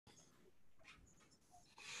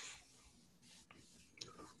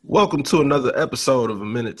Welcome to another episode of A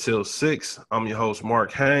Minute Till 6. I'm your host,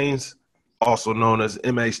 Mark Haynes, also known as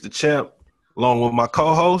MH the Champ, along with my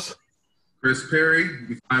co-host, Chris Perry. You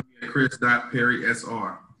can find me at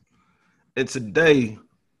chris.perrysr. And today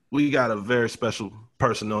we got a very special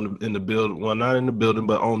person in the building. Well, not in the building,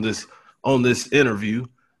 but on this interview.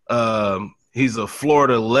 He's a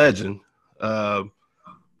Florida legend,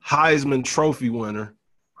 Heisman Trophy winner,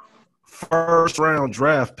 first round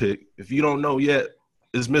draft pick. If you don't know yet,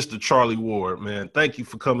 is Mr. Charlie Ward, man. Thank you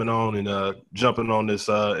for coming on and jumping on this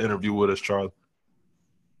interview with us, Charlie.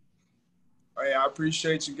 Hey, I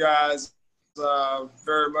appreciate you guys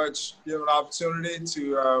very much giving an opportunity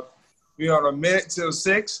to be on A Minute Till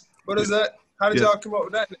 6. What is that? How did y'all come up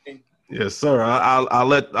with that name? Yes, sir. I'll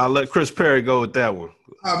let Chris Perry go with that one.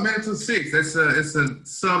 Minute Till 6. It's a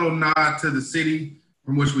subtle nod to the city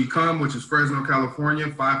from which we come, which is Fresno, California.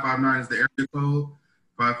 559 is the area code.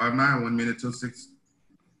 559, 1 minute till 6.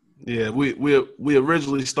 Yeah, we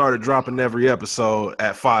originally started dropping every episode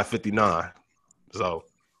at 5:59, so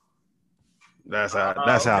that's how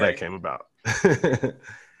that came about.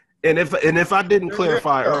 and if I didn't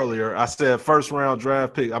clarify earlier, I said first round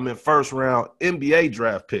draft pick. I meant first round NBA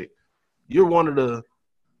draft pick. You're one of the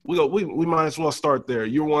we might as well start there.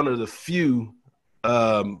 You're one of the few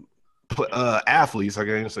athletes. I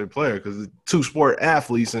can't even say player because two-sport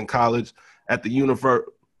athletes in college at the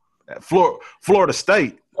Florida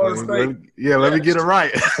State. Let me get it right.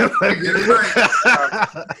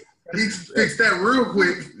 Fix that real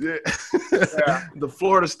quick. Yeah. The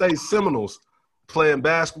Florida State Seminoles playing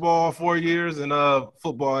basketball 4 years and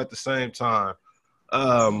football at the same time.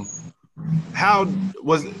 How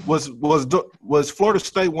was Florida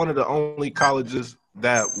State one of the only colleges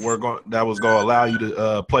that was going to allow you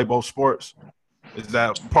to play both sports? Is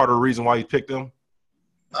that part of the reason why you picked them?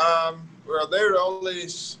 Well, they're the only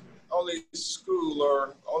school,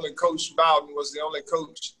 or only Coach Bowden was the only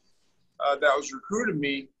coach that was recruiting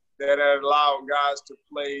me that had allowed guys to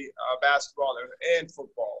play basketball and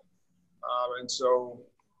football. And so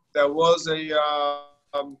that was a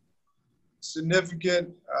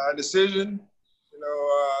significant decision,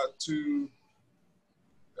 to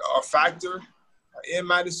a factor in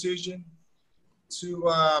my decision to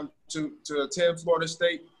attend Florida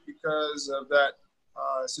State because of that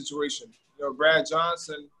situation. Brad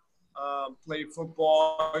Johnson played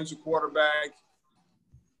football. He's a quarterback,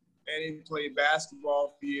 and he played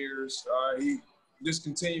basketball for years. He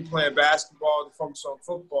discontinued playing basketball to focus on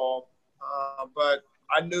football. But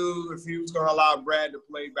I knew if he was going to allow Brad to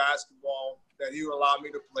play basketball, that he would allow me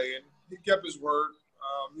to play. And he kept his word.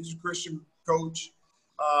 He's a Christian coach.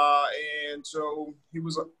 And so he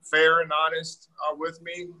was fair and honest with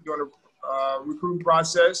me during the recruiting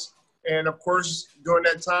process. And, of course, during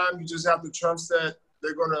that time, you just have to trust that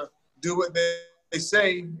they're going to do what they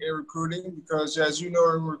say in recruiting, because, as you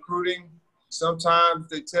know, in recruiting, sometimes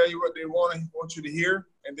they tell you what they want you to hear.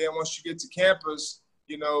 And then once you get to campus,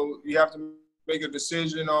 you have to make a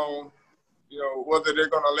decision on, whether they're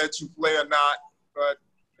going to let you play or not. But,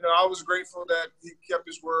 I was grateful that he kept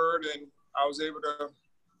his word and I was able to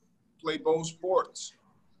play both sports.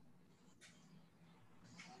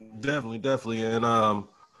 Definitely. And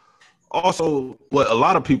also, what a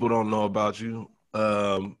lot of people don't know about you,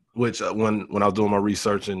 which when I was doing my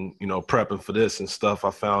research and, prepping for this and stuff,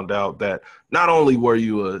 I found out that not only were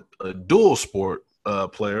you a dual sport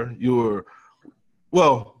player, you were,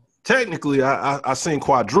 well, technically I seen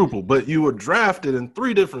quadruple, but you were drafted in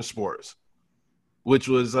 3 different sports, which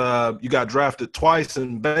was you got drafted twice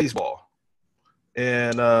in baseball.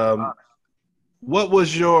 And what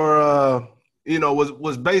was your,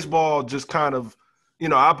 was baseball just kind of,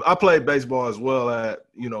 I played baseball as well at,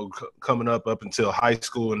 coming up until high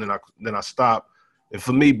school, and then I stopped. And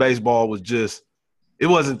for me, baseball was just, you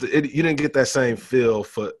didn't get that same feel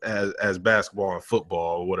as basketball and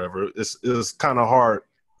football or whatever. It was kind of hard,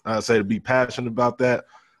 I'd say, to be passionate about that.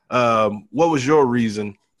 What was your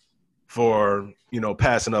reason for,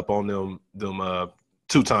 passing up on them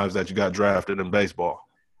 2 times that you got drafted in baseball?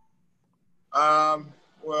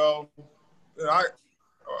 Well,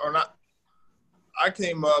 I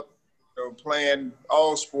came up, playing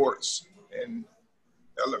all sports in,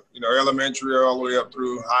 elementary all the way up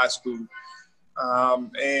through high school.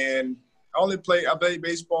 And I played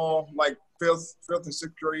baseball like fifth and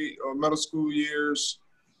 6th grade or middle school years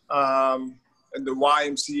in the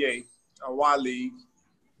YMCA, Y League.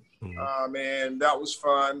 And that was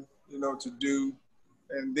fun, to do.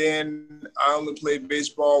 And then I only played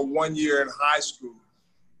baseball 1 year in high school.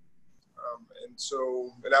 And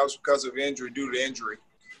that was because of due to injury,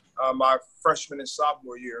 my freshman and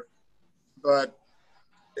sophomore year. But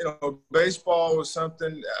baseball was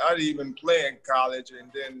something I didn't even play in college,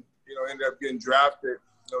 and then, ended up getting drafted,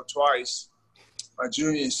 twice, my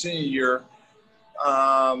junior and senior year.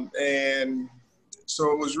 And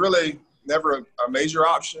so it was really never a major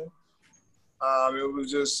option. It was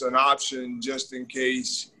just an option just in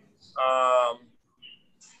case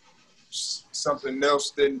something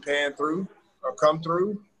else didn't pan through or come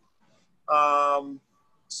through.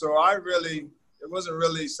 So it wasn't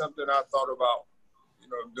really something I thought about,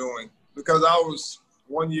 doing, because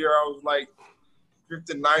one year I was like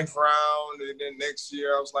 59th round, and then next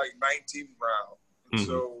year I was like 19th round. And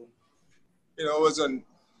so, it wasn't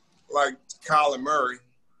like Kyler Murray,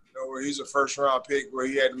 where he's a first round pick, where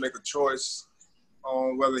he had to make a choice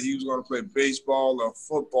on whether he was going to play baseball or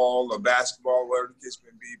football or basketball, whatever the case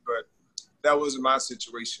may be. But that wasn't my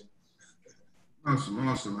situation.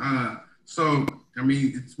 Awesome. So,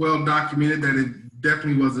 it's well documented that it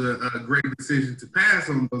definitely was a great decision to pass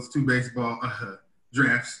on those two baseball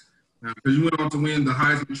drafts, because you went on to win the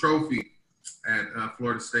Heisman Trophy at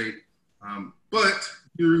Florida State. But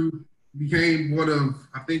you became one of,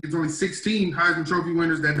 I think it's only 16 Heisman Trophy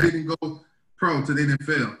winners that didn't go pro to the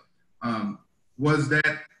NFL. Was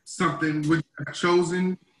that something, would you have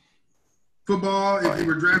chosen football if you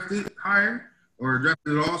were drafted higher, or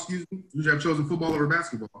drafted at all, excuse me? Would you have chosen football over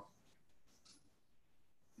basketball?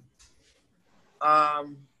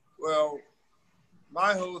 Well,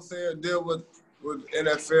 my whole deal with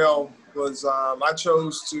NFL was I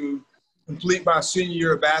chose to complete my senior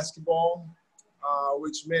year of basketball,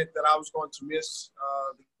 which meant that I was going to miss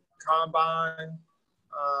the combine,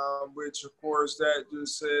 which, of course, that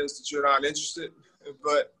just says that you're not interested.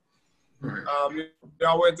 But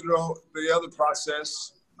I went through the other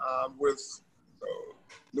process with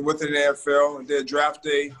the NFL, and did draft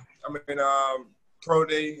day. Pro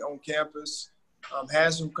day on campus.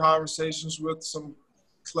 Had some conversations with some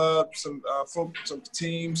clubs, some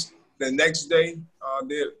teams. The next day,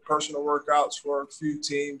 did personal workouts for a few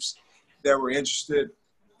teams that were interested,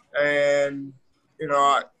 and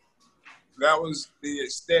that was the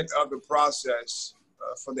extent of the process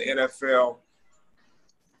for the NFL.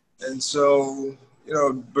 And so,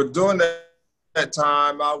 but during that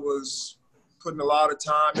time, I was putting a lot of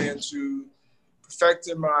time into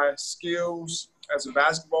perfecting my skills as a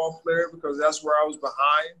basketball player, because that's where I was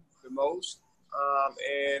behind the most.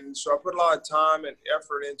 And so I put a lot of time and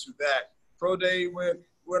effort into that. Pro day went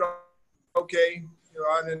okay.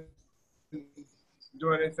 I didn't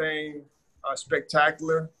do anything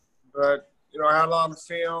spectacular, but, I had a lot of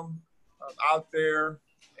film out there,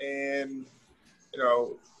 and,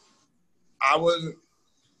 I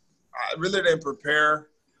really didn't prepare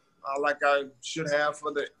like I should have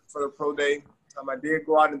for the pro day. I did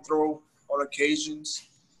go out and throw on occasions,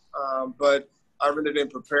 but I really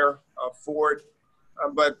didn't prepare for it.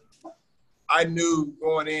 But I knew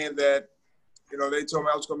going in that, they told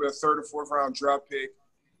me I was going to be a third or fourth round draft pick.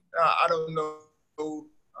 I don't know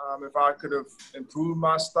if I could have improved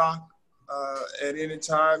my stock at any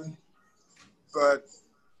time, but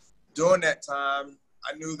during that time,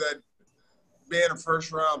 I knew that being a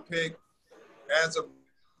first round pick as a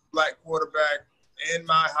black quarterback and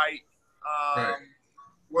my height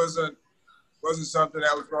wasn't something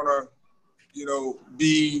that was gonna,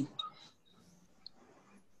 it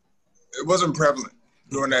wasn't prevalent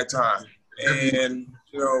during that time. And,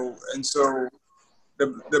 and so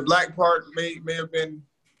the black part may have been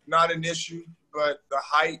not an issue, but the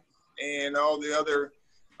height and all the other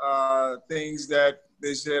things that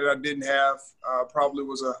they said I didn't have probably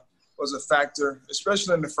was a factor,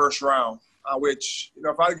 especially in the first round, which,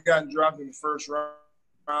 if I had gotten drafted in the first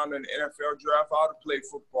round in the NFL draft, I would have played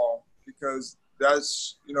football, because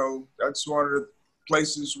that's one of the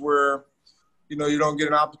places where, you don't get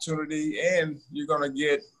an opportunity, and you're going to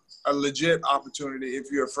get a legit opportunity if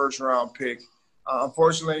you're a first round pick.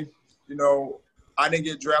 Unfortunately, I didn't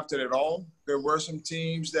get drafted at all. There were some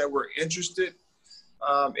teams that were interested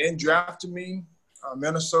in drafting me,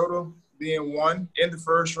 Minnesota being one in the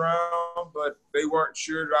first round, but they weren't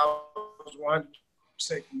sure that I was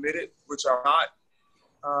 100% committed, which I'm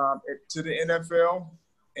not, to the NFL.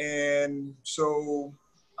 And so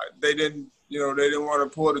they didn't want to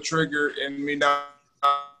pull the trigger and me not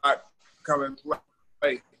come and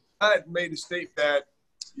play. I had made a statement that,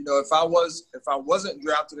 if I wasn't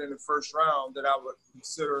drafted in the first round, that I would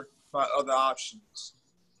consider my other options,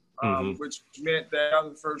 which meant that out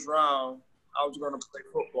of the first round, I was going to play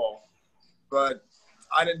football. But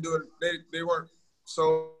I didn't do it. They weren't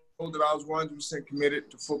sold that I was 100%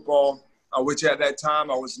 committed to football, which at that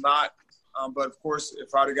time I was not. But, of course,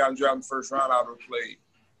 if I'd have gotten drafted in the first round, I would have played.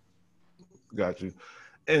 Got you.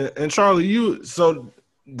 And Charlie,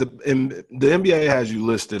 the NBA has you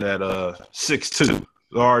listed at 6'2".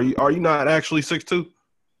 Are you not actually 6'2"?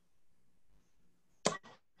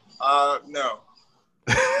 No.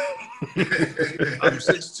 I'm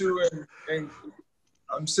 6'2" and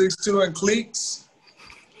I'm 6'2" in cleats,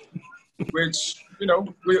 which we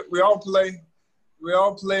all play. We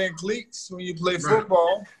all play in cleats when you play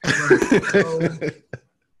football. Right. So,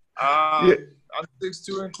 I'm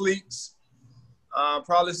 6'2" in cleats.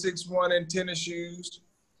 Probably 6'1" in tennis shoes,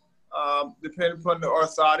 depending upon the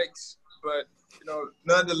orthotics. But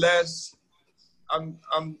nonetheless, I'm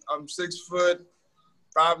 6 foot,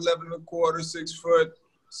 5'11" and a quarter, 6 foot,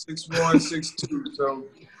 6'1", 6'2". So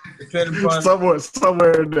depending upon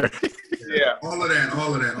somewhere in there. Yeah. All of that.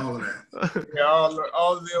 Yeah,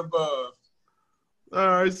 all of the above. All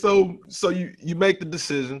right, so you make the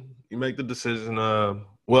decision. You make the decision.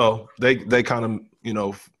 Well, they kind of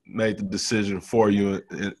made the decision for you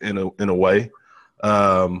in a way,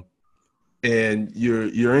 and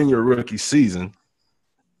you're in your rookie season,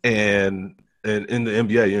 and in the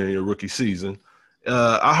NBA you're in your rookie season.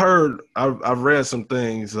 I've read some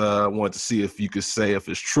things. I wanted to see if you could say if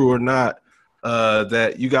it's true or not.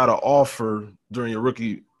 That you got an offer during your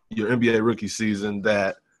NBA rookie season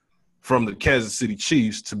that from the Kansas City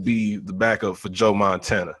Chiefs to be the backup for Joe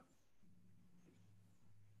Montana.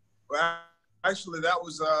 Well, actually, that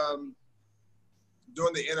was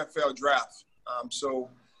during the NFL draft. So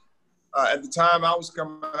at the time I was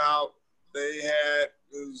coming out, it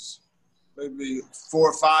was maybe 4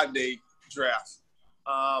 or 5 day draft.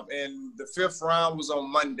 And the 5th round was on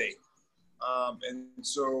Monday. And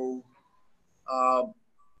so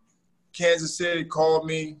Kansas City called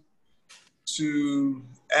me to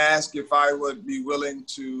ask if I would be willing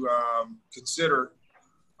to consider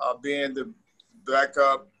being the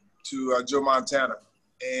backup to Joe Montana.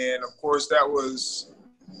 And, of course, that was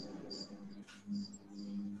a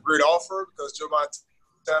great offer because Joe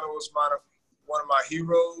Montana was one of my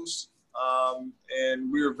heroes.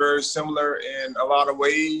 And we were very similar in a lot of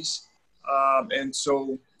ways. And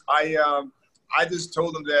so I just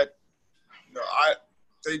told them that,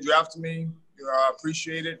 they drafted me, I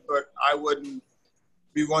appreciate it, but I wouldn't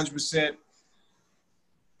be 100%.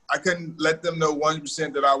 I couldn't let them know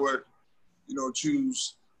 100% that I would,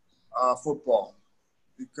 choose football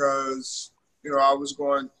because, I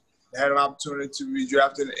had an opportunity to be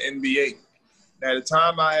drafted in the NBA. At the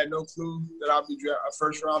time, I had no clue that I'd be a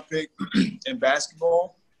first-round pick in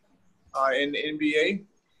basketball in the NBA.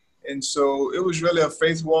 And so it was really a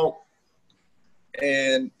faith walk.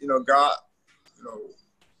 And, God,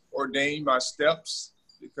 ordained my steps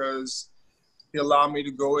because he allowed me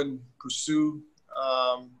to go and pursue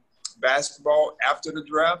basketball after the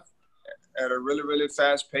draft at a really, really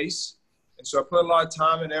fast pace. And so I put a lot of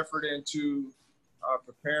time and effort into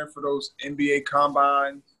preparing for those NBA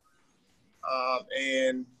combines.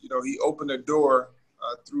 And, he opened the door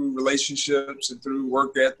through relationships and through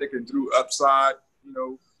work ethic and through upside,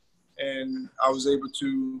 and I was able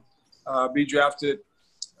to be drafted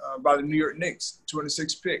by the New York Knicks,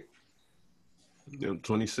 26th pick.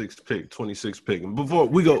 26th pick. And before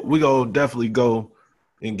we go definitely go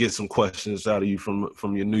and get some questions out of you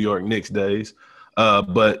from your New York Knicks days.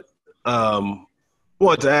 But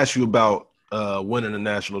wanted to ask you about winning a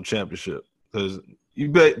national championship because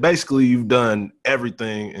you've done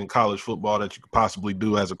everything in college football that you could possibly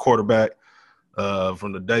do as a quarterback,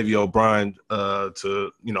 from the Davey O'Brien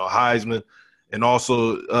to Heisman, and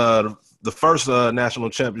also the first national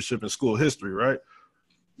championship in school history, right?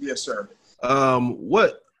 Yes, sir.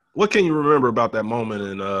 What can you remember about that moment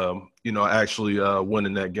and actually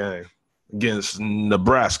winning that game against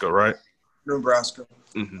Nebraska, right? Nebraska.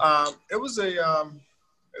 Mm-hmm. It was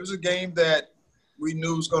a game that we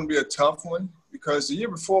knew was going to be a tough one because the year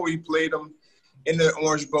before we played them in the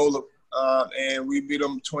Orange Bowl and we beat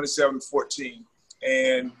them 27-14.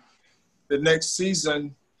 And the next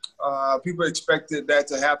season, people expected that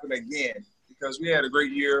to happen again because we had a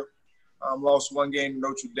great year, lost one game to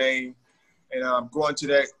Notre Dame. And going to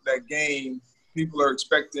that game, people are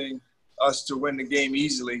expecting us to win the game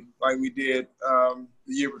easily like we did the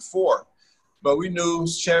year before. But we knew it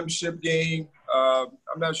was a championship game.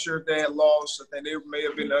 I'm not sure if they had lost. I think they may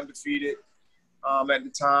have been undefeated at the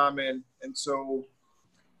time. And so,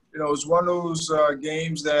 it was one of those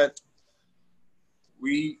games that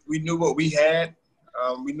we knew what we had.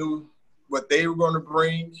 We knew what they were going to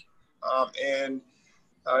bring. And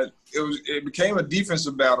it became a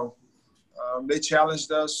defensive battle. They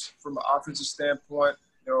challenged us from an offensive standpoint.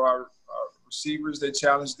 Our receivers, they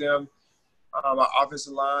challenged them. Our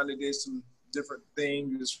offensive line, they did some different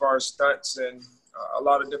things as far as stunts and a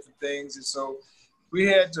lot of different things. And so we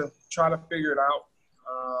had to try to figure it out.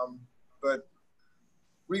 But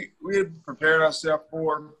we had prepared ourselves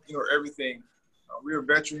for, everything. We were a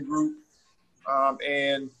veteran group,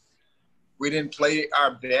 and we didn't play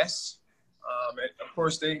our best. And of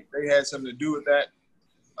course, they had something to do with that.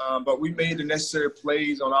 But we made the necessary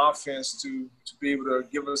plays on offense to be able to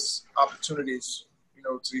give us opportunities,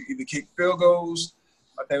 to either kick field goals.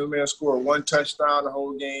 I think we may have scored one touchdown the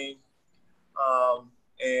whole game.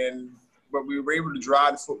 But we were able to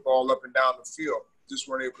drive the football up and down the field, just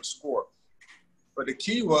weren't able to score. But the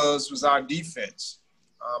key was our defense.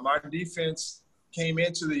 Our defense came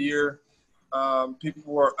into the year, people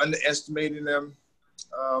were underestimating them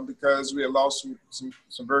because we had lost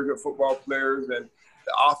some very good football players, and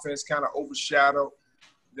the offense kind of overshadowed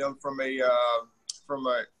them from a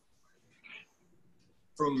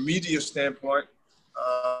media standpoint.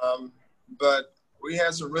 But we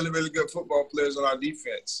had some really, really good football players on our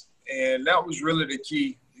defense. And that was really the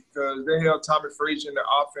key because they held Tommy Frazier and the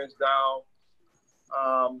offense down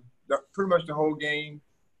pretty much the whole game.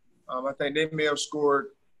 I think they may have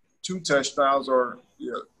scored 2 touchdowns or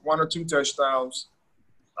 1 or 2 touchdowns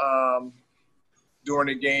during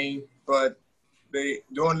the game. But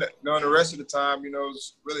during the rest of the time, it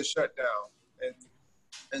was really shut down.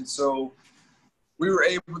 And so we were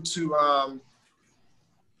able to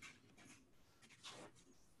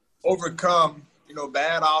overcome,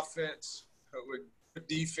 bad offense with good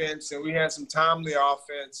defense, and we had some timely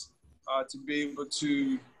offense to be able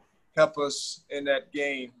to help us in that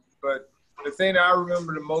game. But the thing that I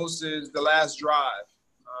remember the most is the last drive.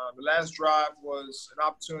 The last drive was an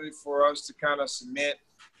opportunity for us to kind of cement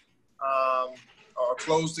or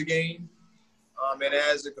close the game. And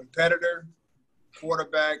as a competitor,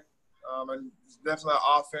 quarterback, and definitely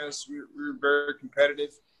offense, we were very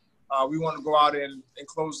competitive. We wanted to go out and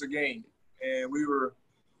close the game. And we were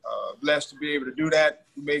blessed to be able to do that.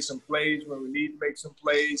 We made some plays when we needed to make some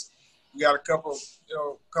plays. We got a couple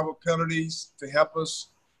penalties to help us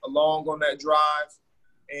along on that drive.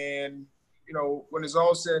 And, when it's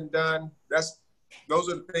all said and done, those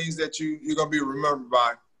are the things that you're going to be remembered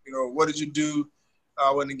by. What did you do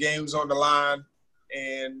when the game's on the line?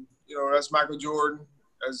 And, that's Michael Jordan,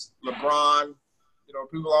 that's LeBron.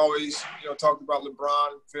 People always, talked about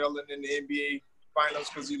LeBron failing in the NBA finals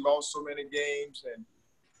because he lost so many games. And,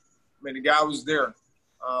 the guy was there.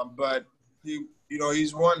 But,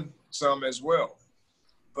 he's won some as well.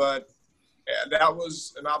 But that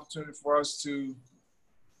was an opportunity for us to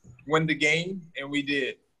win the game, and we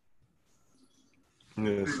did.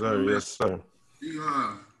 Yes, sir. Yes, sir.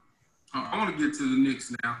 I want to get to the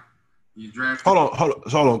Knicks now. You drafted. Hold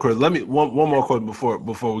on, Chris. Let me one more question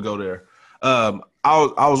before we go there. I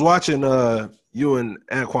was watching you and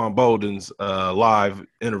Anquan Bolden's live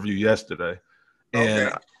interview yesterday,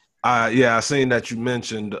 and Okay. I seen that you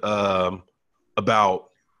mentioned about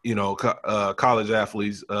college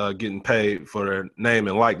athletes getting paid for their name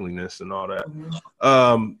and likeliness and all that.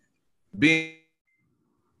 Mm-hmm. Being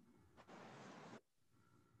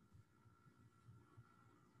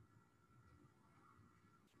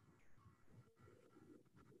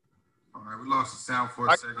All right, we lost the sound for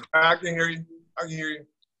a second. I can hear you.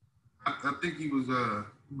 I think he was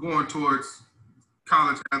going towards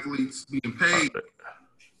college athletes being paid.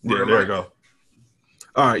 Yeah, there you go.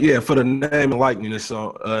 All right, yeah, for the name and likeness.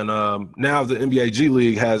 So, and now the NBA G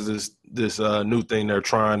League has this new thing they're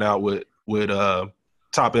trying out with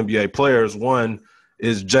top NBA players. One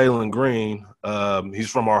is Jalen Green. He's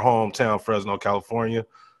from our hometown, Fresno, California.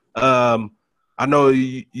 I know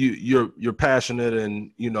you're passionate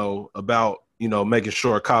and about making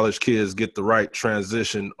sure college kids get the right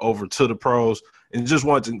transition over to the pros, and just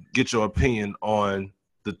wanted to get your opinion on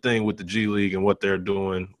the thing with the G League and what they're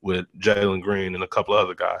doing with Jalen Green and a couple of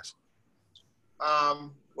other guys.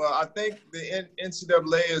 Well, I think the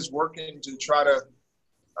NCAA is working to try to,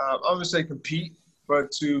 I'm going to say compete,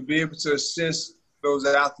 but to be able to assist those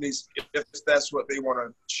athletes if that's what they want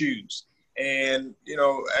to choose. And,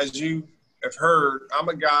 as you have heard, I'm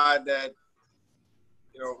a guy that,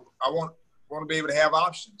 I want to be able to have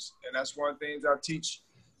options. And that's one of the things I teach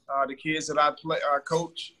the kids that I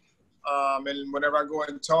coach. And whenever I go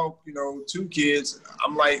and talk, to kids,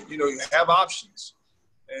 I'm like, you have options.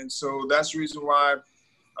 And so that's the reason why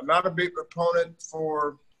I'm not a big proponent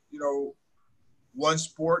for, one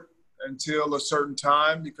sport until a certain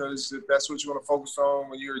time, because if that's what you want to focus on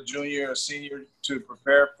when you're a junior or senior to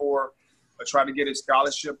prepare for or try to get a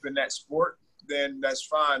scholarship in that sport, then that's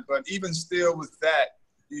fine. But even still with that,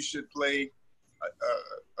 you should play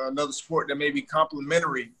another sport that may be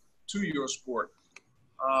complementary to your sport.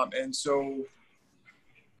 And so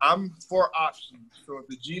I'm for options. So if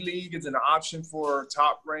the G League is an option for a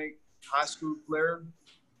top-ranked high school player,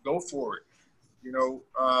 go for it. You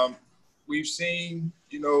know, we've seen,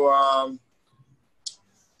 you know,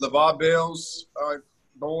 LeVar Bell's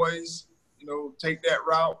boys, you know, take that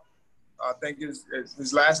route. I think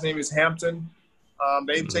his last name is Hampton.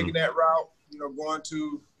 They've taken that route, you know, going to,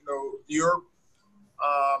 you know, Europe.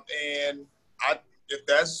 And if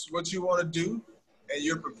that's what you want to do and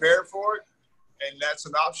you're prepared for it and that's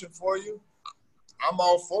an option for you, I'm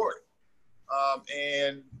all for it.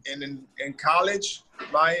 And in college,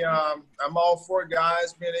 I'm all for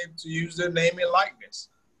guys being able to use their name and likeness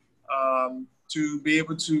to be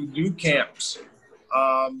able to do camps,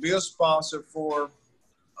 be a sponsor for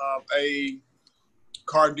a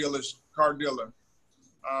car dealer.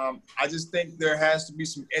 I just think there has to be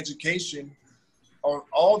some education on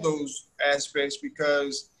all those aspects,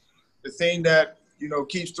 because the thing that, you know,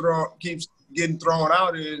 keeps getting thrown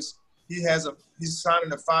out is he's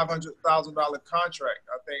signing a $500,000 contract.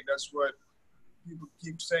 I think that's what people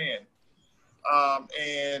keep saying.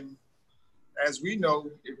 And as we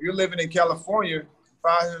know, if you're living in California,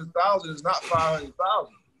 500,000 is not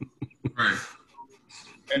 500,000. Right.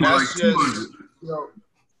 And that's just, you know,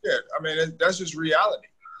 yeah, I mean, that's just reality.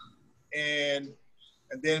 And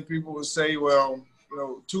then people will say, well, you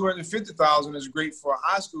know, 250,000 is great for a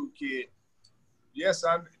high school kid. Yes,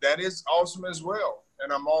 that is awesome as well,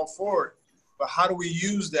 and I'm all for it. But how do we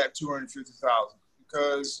use that 250,000?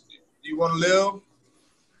 Because you want to live,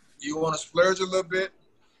 you want to splurge a little bit,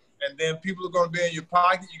 and then people are going to be in your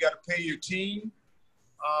pocket. You got to pay your team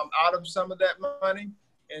out of some of that money.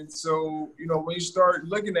 And so, you know, when you start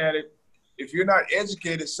looking at it, if you're not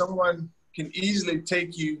educated, someone can easily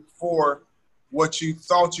take you for what you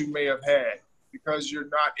thought you may have had. Because you're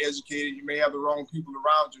not educated, you may have the wrong people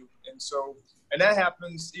around you. And so, and that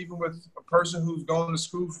happens even with a person who's going to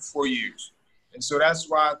school for 4 years. And so that's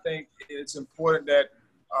why I think it's important that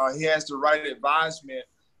he has the right advisement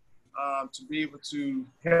to be able to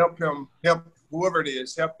help whoever it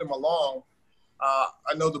is, help them along.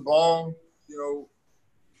 I know the ball, you know,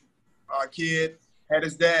 kid had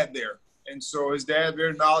his dad there. And so his dad,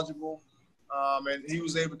 very knowledgeable, and he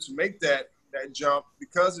was able to make that jump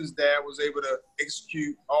because his dad was able to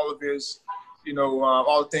execute all of his, you know,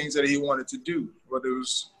 all the things that he wanted to do, whether it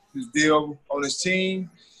was his deal on his team,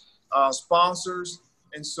 sponsors.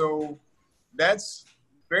 And so that's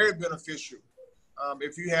very beneficial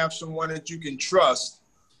if you have someone that you can trust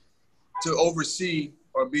to oversee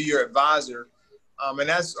or be your advisor. And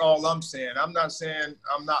that's all I'm saying. I'm not saying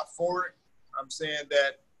I'm not for it. I'm saying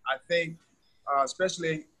that I think,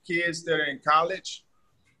 especially kids that are in college,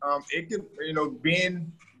 it could, you know,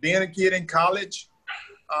 being a kid in college,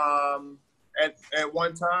 at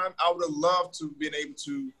one time, I would have loved to have been able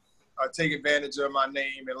to take advantage of my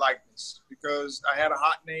name and likeness, because I had a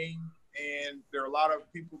hot name, and there are a lot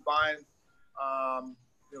of people buying,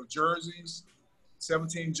 you know, jerseys,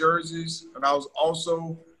 17 jerseys, and I was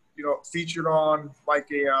also, you know, featured on like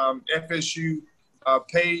a FSU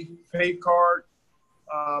pay card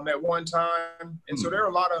at one time, and so there are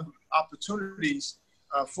a lot of opportunities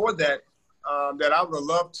for that that I would have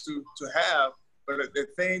loved to have. But the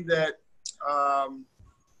thing that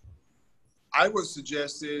I would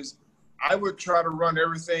suggest is I would try to run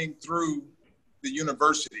everything through the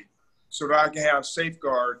university so that I can have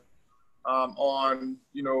safeguard on,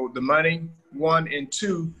 you know, the money, one, and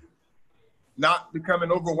two, not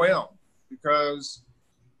becoming overwhelmed. Because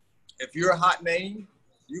if you're a hot name,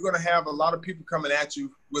 you're going to have a lot of people coming at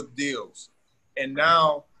you with deals. And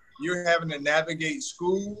now you're having to navigate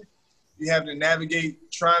school. You have to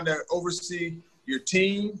navigate trying to oversee your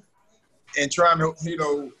team and trying to, you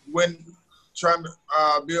know, trying to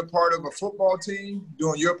be a part of a football team,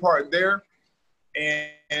 doing your part there.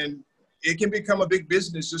 And it can become a big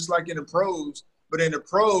business, just like in the pros. But in the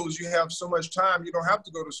pros, you have so much time. You don't have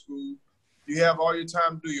to go to school. You have all your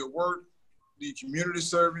time to do your work, do your community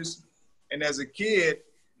service. And as a kid,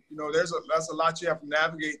 you know, that's a lot you have to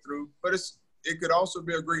navigate through. But it could also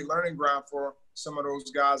be a great learning ground for some of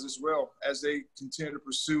those guys as well, as they continue to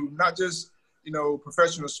pursue not just, you know,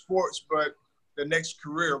 professional sports, but the next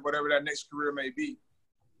career, whatever that next career may be.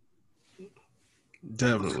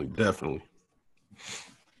 Definitely.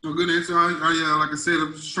 So good answer. Like I said,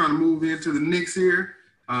 I'm just trying to move into the Knicks here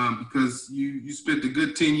because you spent a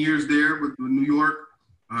good 10 years there with New York.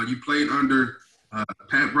 You played under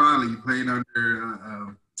Pat Riley. You played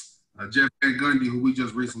under Jeff Van Gundy, who we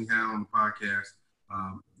just recently had on the podcast.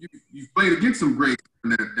 You've played against some greats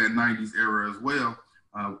in that 90s era as well.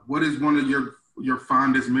 What is one of your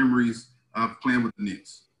fondest memories of playing with the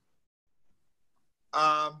Knicks?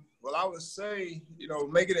 Well, I would say, you know,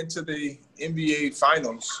 making it to the NBA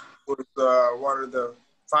Finals was one of the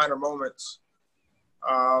finer moments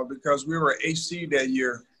because we were HC that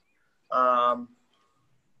year.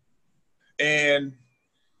 And,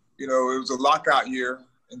 you know, it was a lockout year.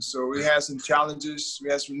 And so we had some challenges. We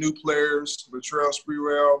had some new players, Latrell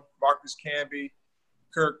Sprewell, Marcus Camby,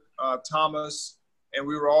 Kirk Thomas, and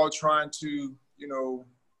we were all trying to, you know,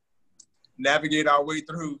 navigate our way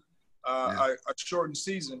through a shortened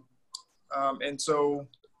season. And so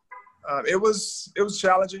it was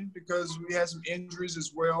challenging because we had some injuries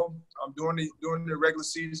as well during the regular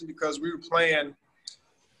season, because we were playing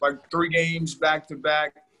like 3 games back to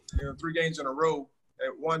back, you know, 3 games in a row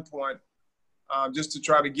at one point, just to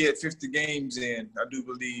try to get 50 games in, I do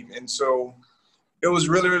believe. And so it was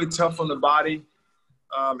really, really tough on the body.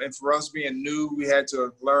 And for us being new, we had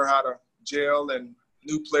to learn how to gel, and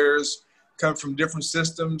new players come from different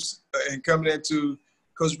systems, and coming into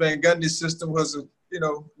Coach Van Gundy's system was a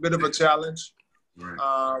bit of a challenge.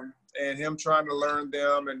 Right. And him trying to learn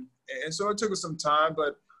them. And so it took us some time,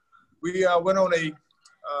 but we went on a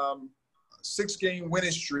 6-game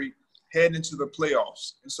winning streak heading into the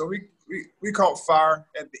playoffs. And so we caught fire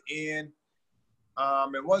at the end.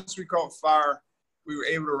 And once we caught fire, we were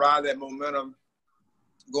able to ride that momentum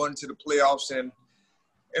going into the playoffs. And,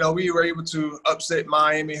 you know, we were able to upset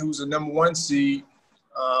Miami, who's the number 1 seed.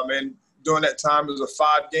 And during that time, it was a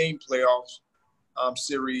 5-game playoff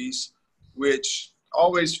series, which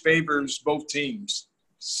always favors both teams.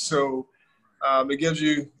 So it gives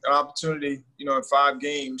you an opportunity, you know, in 5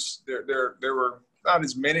 games. There were not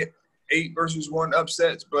as many 8 versus 1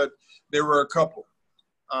 upsets, but there were a couple.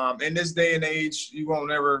 In this day and age, you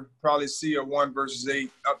won't ever probably see a 1 versus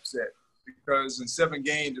 8 upset, because in 7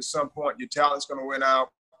 games, at some point, your talent's going to win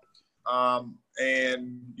out,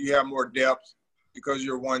 and you have more depth because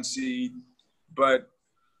you're 1 seed. But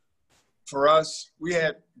for us, we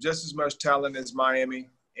had just as much talent as Miami,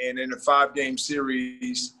 and in a 5-game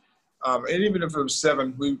series, and even if it was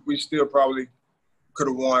 7, we still probably could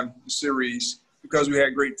have won the series because we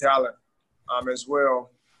had great talent as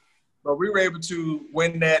well. But we were able to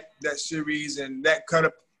win that series, and that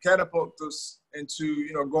catapulted us into,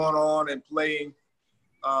 you know, going on and playing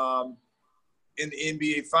in the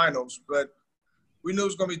NBA Finals. But we knew it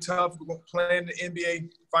was going to be tough playing the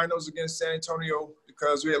NBA Finals against San Antonio,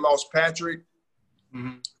 because we had lost Patrick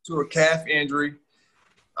to a calf injury.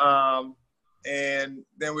 And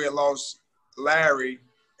then we had lost Larry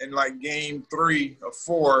in like game 3 or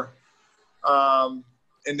 4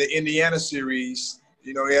 in the Indiana series.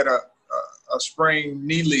 You know, he had a sprained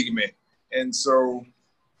knee ligament. And so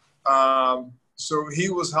he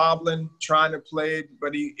was hobbling, trying to play,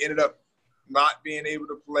 but he ended up not being able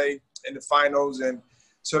to play in the finals. And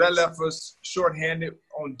so that left us shorthanded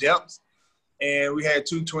on depth. And we had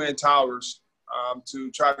 2 twin towers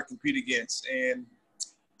to try to compete against. And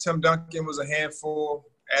Tim Duncan was a handful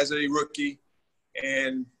as a rookie.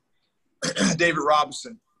 And David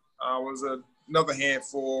Robinson was another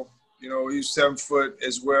handful. You know, he was 7 foot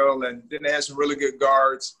as well. And then they had some really good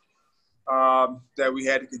guards that we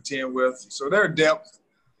had to contend with. So their depth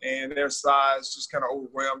and their size just kind of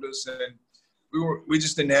overwhelmed us. And we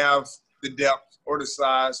just didn't have the depth or the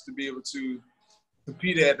size to be able to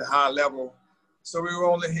compete at the high level. So we were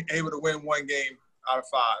only able to win 1 game out of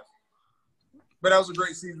 5. But that was a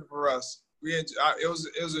great season for us. It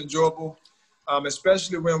was enjoyable,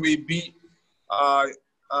 especially when we beat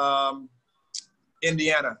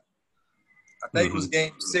Indiana. I think it was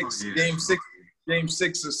game 6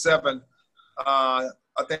 or 7. I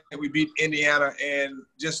think we beat Indiana, and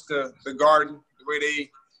just the Garden, the way they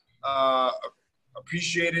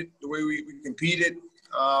appreciated the way we competed,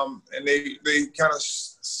 and they kind of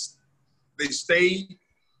they stayed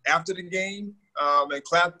after the game and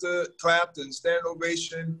clapped and standing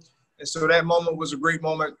ovation. And so that moment was a great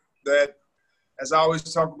moment that, as I always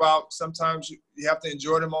talk about, sometimes you have to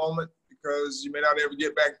enjoy the moment because you may not ever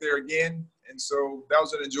get back there again. And so that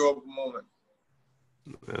was an enjoyable moment.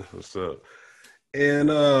 That's what's up. And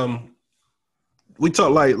we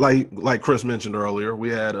talked like Chris mentioned earlier. We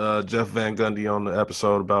had Jeff Van Gundy on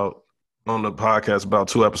the podcast about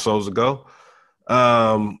 2 episodes ago.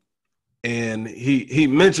 And he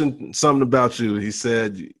mentioned something about you. He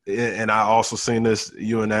said, and I also seen this,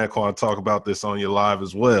 you and Anquan talk about this on your live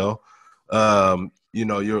as well. You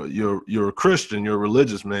know, you're a Christian, you're a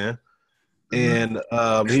religious man. And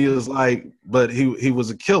he was like, but he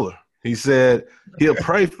was a killer. He said he'll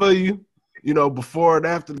pray for you, you know, before and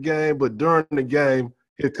after the game, but during the game,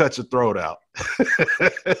 he'll cut your throat out.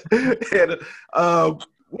 And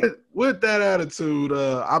with that attitude,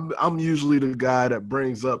 I'm usually the guy that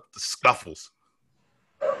brings up the scuffles.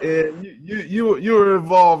 And you were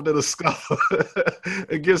involved in a scuffle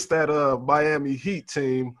against that Miami Heat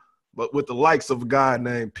team but with the likes of a guy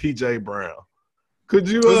named P.J. Brown. Could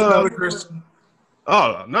you? Who's another Christian?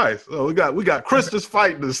 Oh, nice. Oh, we got Christians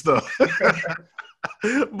fighting and stuff.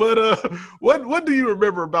 But what do you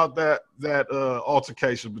remember about that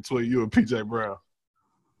altercation between you and P.J. Brown?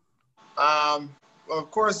 Well,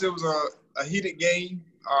 of course, it was a heated game.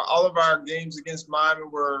 All of our games against Miami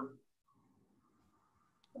were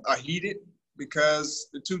heated because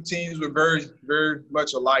the two teams were very, very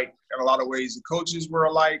much alike in a lot of ways. The coaches were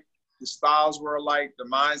alike, the styles were alike, the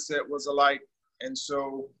mindset was alike. And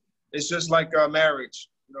so it's just like a marriage.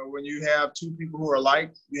 You know, when you have two people who are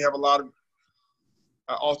alike, you have a lot of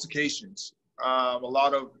altercations, a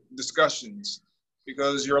lot of discussions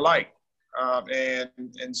because you're alike.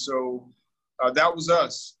 And so that was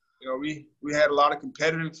us. You know, we had a lot of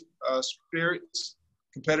competitive spirits,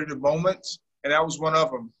 competitive moments, and that was one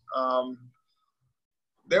of them.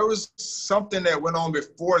 There was something that went on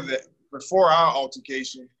before our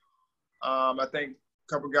altercation. I think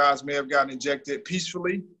a couple guys may have gotten ejected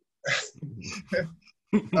peacefully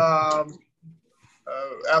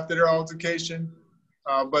after their altercation.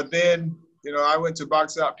 But then, you know, I went to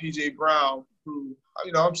box out P.J. Brown, who,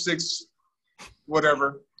 you know, I'm 6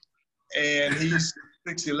 whatever, and he's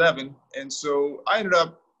 6'11", and so I ended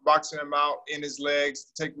up boxing him out in his legs,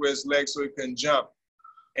 to take away his legs so he couldn't jump.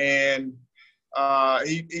 And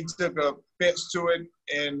he took a fence to it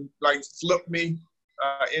and like flipped me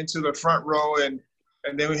into the front row, and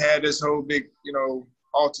then we had this whole big, you know,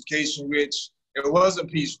 altercation, which it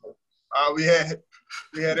wasn't peaceful. We had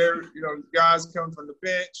every, you know, guys coming from the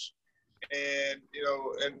bench, and you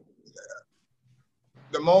know, and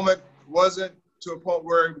the moment wasn't to a point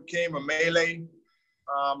where it became a melee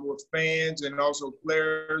with fans and also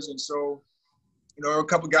players. And so, you know, a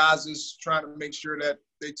couple guys just trying to make sure that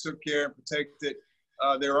they took care and protected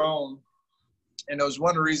their own. And that was one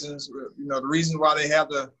of the reasons, you know, the reason why they have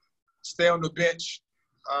to stay on the bench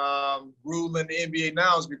rule in the NBA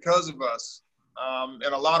now is because of us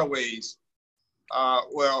in a lot of ways.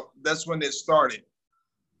 Well, that's when it started.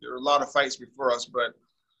 There were a lot of fights before us, but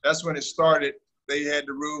that's when it started. They had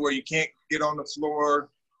the rule where you can't get on the floor,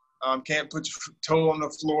 can't put your toe on the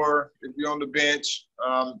floor if you're on the bench,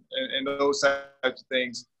 and those types of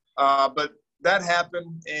things. But that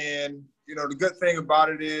happened, and, you know, the good thing about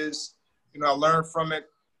it is, you know, I learned from it,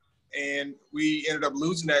 and we ended up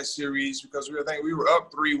losing that series because I think we were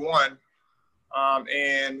up 3-1,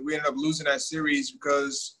 and we ended up losing that series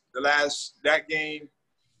because that game,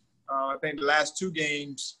 I think the last 2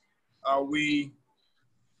 games, we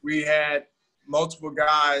had multiple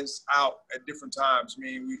guys out at different times. I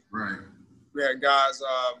mean, we had guys,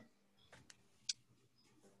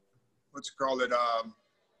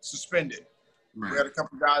 suspended. Right. We had a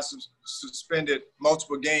couple of guys suspended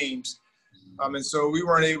multiple games. And so we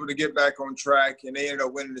weren't able to get back on track, and they ended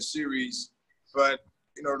up winning the series. But,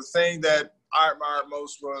 you know, the thing that I admired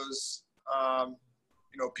most was,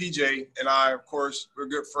 you know, PJ and I, of course, we're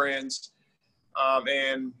good friends.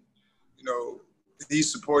 And, you know, he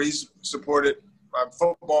supported my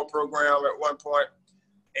football program at one point.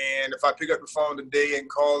 And if I pick up the phone today and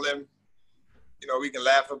call him, you know, we can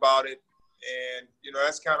laugh about it. And, you know,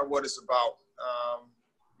 that's kind of what it's about.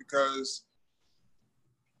 Because,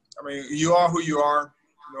 I mean, you are who you are,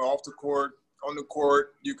 you know, off the court, on the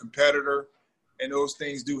court, you're a competitor, and those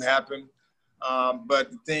things do happen.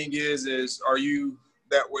 But the thing is are you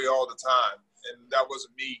that way all the time? And that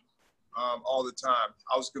wasn't me all the time.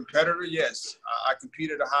 I was a competitor, yes. I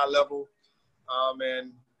competed at a high level.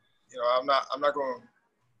 And, you know, I'm not going to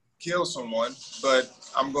kill someone, but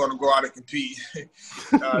I'm going to go out and compete,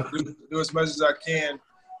 do as much as I can,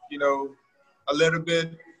 you know, a little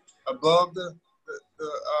bit above the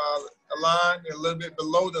line and a little bit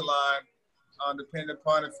below the line, depending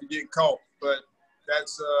upon if you get caught. But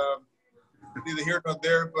that's neither here nor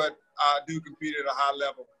there, but I do compete at a high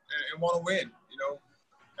level and want to win, you know.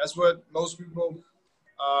 That's what most people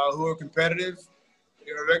who are competitive,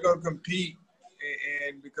 you know, they're going to compete.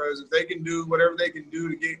 And because if they can do whatever they can do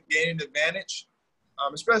to gain an advantage,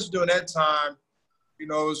 especially during that time, you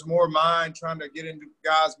know, it's more mind trying to get into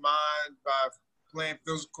guys' mind by playing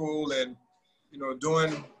physical and, you know,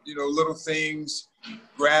 doing, you know, little things,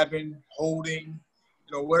 grabbing, holding,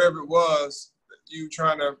 you know, whatever it was, you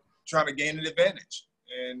trying to gain an advantage.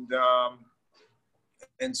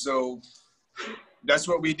 And so that's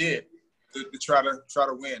what we did to try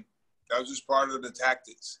to win. That was just part of the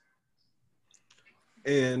tactics.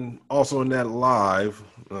 And also in that live,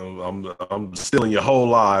 I'm stealing your whole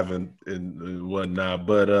live and whatnot,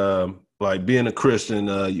 but like being a Christian,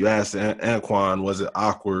 you asked Anquan, was it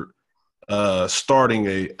awkward starting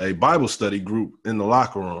a Bible study group in the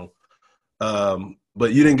locker room?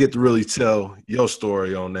 but you didn't get to really tell your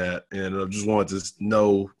story on that. And I just wanted to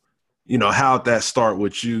know, how'd that start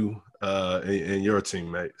with you and your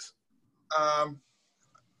teammates?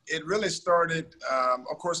 It really started,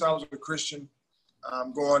 of course, I was a Christian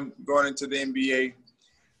going into the NBA.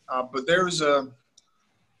 But there's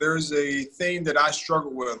a thing that I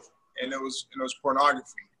struggled with, and it was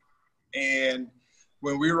pornography. And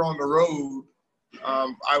when we were on the road,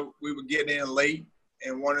 we would get in late,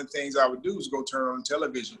 and one of the things I would do was go turn on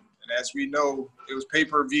television. And as we know, it was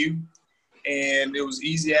pay-per-view, and it was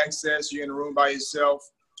easy access. You're in a room by yourself,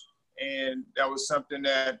 and that was something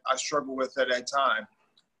that I struggled with at that time.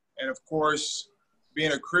 And of course,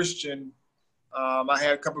 being a Christian, I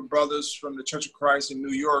had a couple of brothers from the Church of Christ in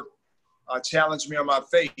New York challenged me on my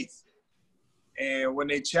faith. And when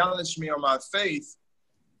they challenged me on my faith,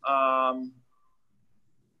 I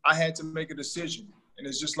had to make a decision. And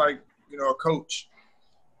it's just like, a coach.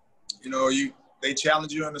 They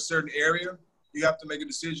challenge you in a certain area. You have to make a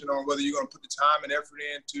decision on whether you're going to put the time and effort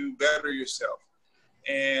in to better yourself.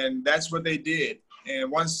 And that's what they did. And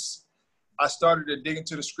once I started to dig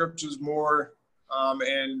into the scriptures more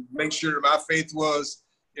and make sure that my faith was,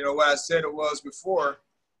 what I said it was before,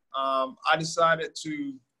 I decided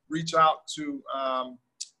to reach out to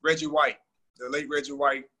Reggie White, the late Reggie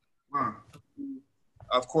White. Wow.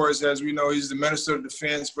 Of course, as we know, he's the minister of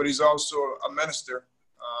defense, but he's also a minister,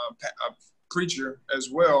 a preacher as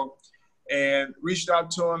well. And reached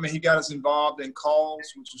out to him, and he got us involved in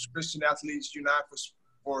calls, which was Christian Athletes Unite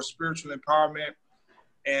for Spiritual Empowerment.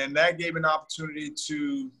 And that gave an opportunity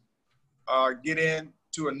to get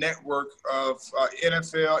into a network of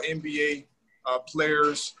NFL, NBA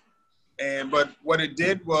players. But what it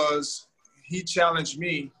did was he challenged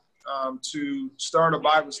me to start a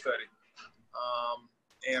Bible study.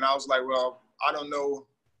 And I was like, well, I don't know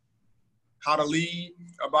how to lead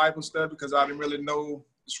a Bible study because I didn't really know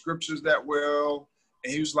the scriptures that well.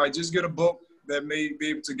 And he was like, just get a book that may be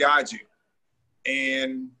able to guide you.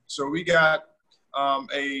 And so we got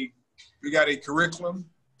a curriculum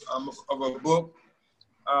of a book.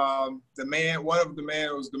 One of the man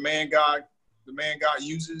was the man God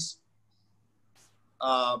uses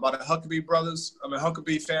by the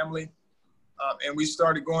Huckabee family. And we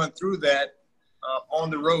started going through that on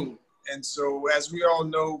the road. And so as we all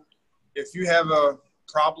know, if you have a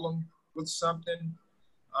problem with something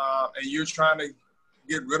and you're trying to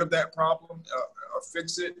get rid of that problem or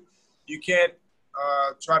fix it, you can't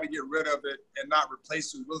try to get rid of it and not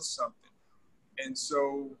replace it with something. And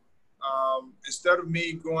so instead of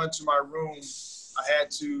me going to my room, I had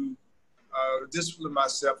to discipline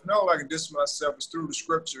myself. No, I can discipline myself is through the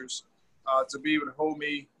scriptures to be able to hold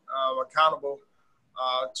me accountable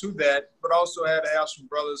to that, but also I had to have some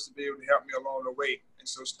brothers to be able to help me along the way. And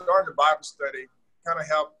so starting the Bible study kind of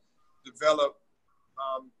helped develop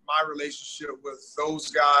my relationship with those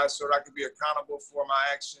guys so that I could be accountable for my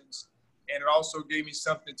actions. And it also gave me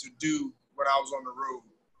something to do when I was on the road.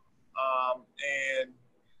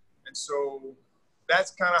 And so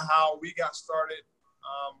that's kind of how we got started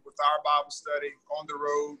with our Bible study on the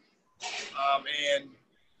road. And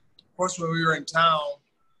of course, when we were in town,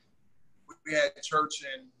 we had church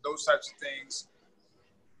and those types of things.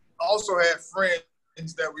 I also had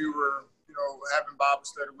friends that we were, having Bible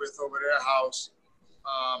study with over their house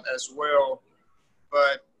as well.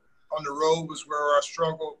 But on the road was where I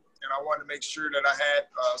struggled, and I wanted to make sure that I had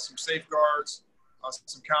some safeguards,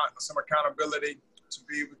 some accountability to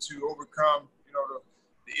be able to overcome,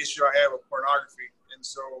 the issue I had with pornography. And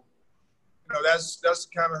so, that's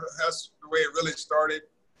the way it really started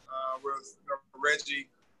with Reggie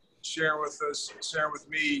sharing with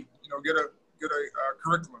me, get a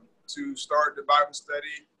curriculum to start the Bible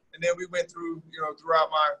study. And then we went through,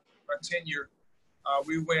 throughout my tenure,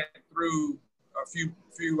 we went through a few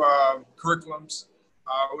curriculums,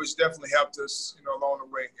 which definitely helped us, along the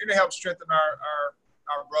way. And it helped strengthen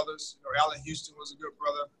our brothers. Allen Houston was a good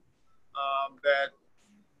brother that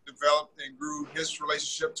developed and grew his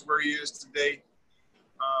relationship to where he is today.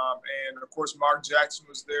 And of course, Mark Jackson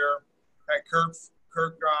was there. Had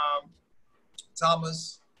Kirk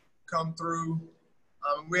Thomas come through.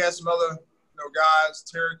 We had some other guys.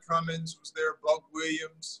 Terry Cummins was there. Buck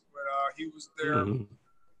Williams when he was there. Mm-hmm.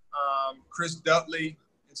 Chris Dudley.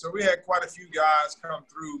 And so we had quite a few guys come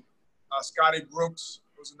through. Scotty Brooks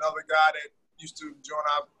was another guy that used to join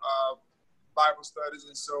our Bible studies.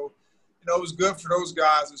 And so, it was good for those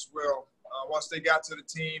guys as well. Once they got to the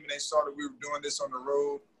team and they saw that we were doing this on the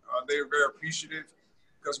road, they were very appreciative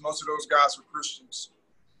because most of those guys were Christians.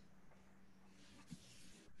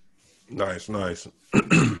 Nice. I'm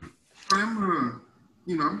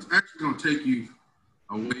actually going to take you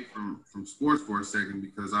away from sports for a second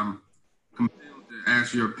because I'm compelled to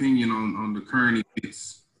ask your opinion on the current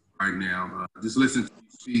events right now. Just listen to you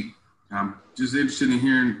speak. I'm just interested in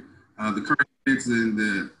hearing the current events and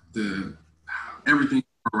the everything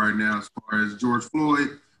right now as far as George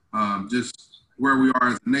Floyd, just where we are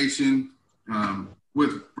as a nation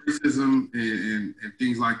with racism and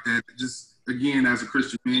things like that. Just again, as a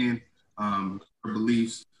Christian man,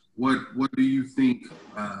 beliefs. What do you think?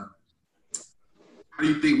 How do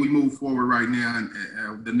you think we move forward right now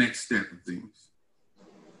and the next step of things?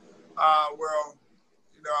 Well,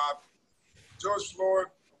 George Floyd,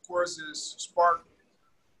 of course, has sparked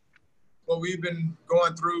what we've been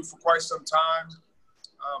going through for quite some time.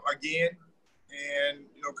 Again, and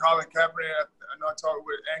Colin Kaepernick. I know I talked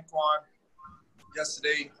with Anquan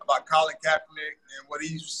yesterday about Colin Kaepernick and what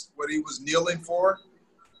he was kneeling for.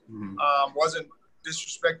 Wasn't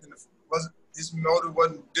disrespecting his motive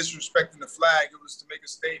wasn't disrespecting the flag. It was to make a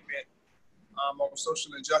statement on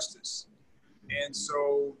social injustice, and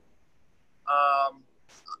so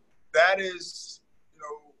that is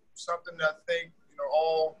something that I think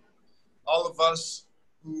all of us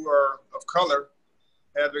who are of color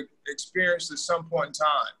have experienced at some point in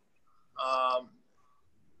time.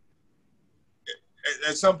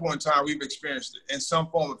 At some point in time, we've experienced it in some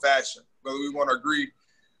form of fashion, whether we want to agree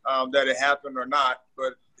that it happened or not,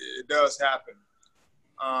 but it does happen.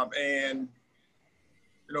 And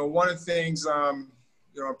one of the things I'm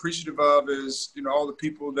appreciative of is all the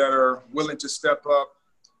people that are willing to step up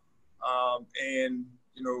and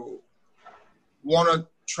want to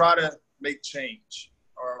try to make change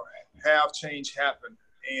or have change happen.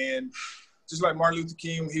 And just like Martin Luther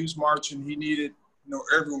King, when he was marching, he needed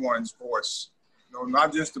everyone's voice,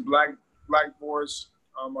 not just the black voice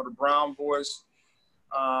or the brown voice,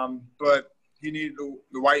 but he needed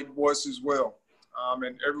the white voice as well,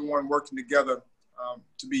 and everyone working together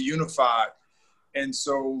to be unified. And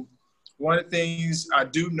so one of the things I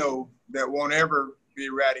do know that won't ever be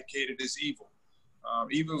eradicated is evil.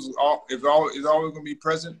 Evil is always going to be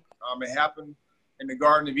present. It happened in the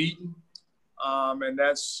Garden of Eden, and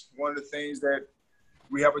that's one of the things that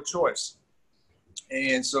we have a choice.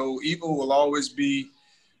 And so evil will always be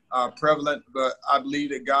prevalent, but I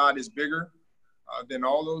believe that God is bigger than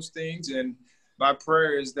all those things. And my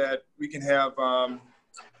prayer is that we can have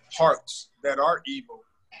hearts that are evil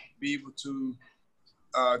be able to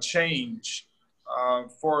change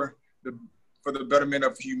for the betterment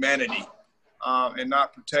of humanity and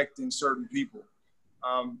not protecting certain people.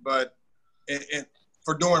 But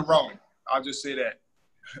for doing wrong, I'll just say that.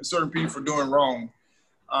 Certain people for doing wrong.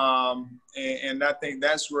 And I think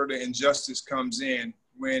that's where the injustice comes in,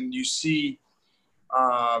 when you see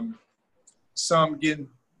some getting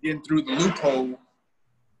through the loophole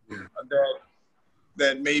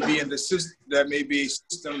that may be in the system, that may be a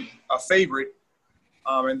system a favorite,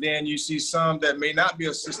 and then you see some that may not be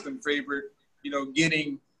a system favorite,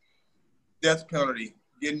 getting death penalty,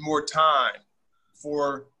 getting more time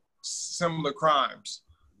for similar crimes.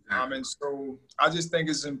 And so I just think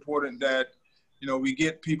it's important that we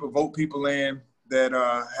get vote people in that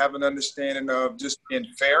have an understanding of just being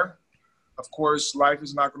fair. Of course, life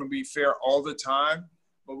is not going to be fair all the time,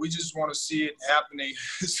 but we just want to see it happening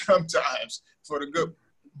sometimes for the good,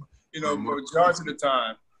 majority of the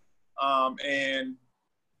time. And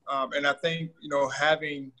I think,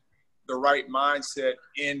 having the right mindset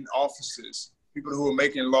in offices, people who are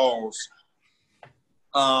making laws,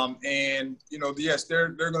 and, yes, there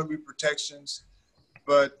are going to be protections,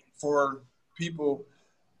 but for people,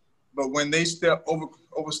 but when they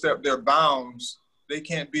overstep their bounds, they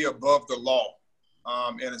can't be above the law,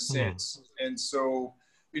 in a sense. And so,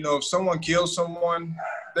 if someone kills someone,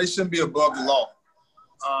 they shouldn't be above the law.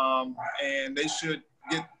 And they should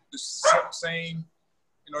get the same,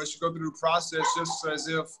 they should go through the process just as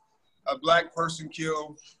if a black person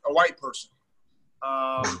killed a white person,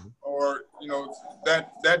 or,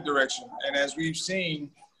 that direction. And as we've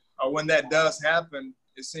seen, when that does happen,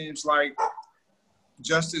 it seems like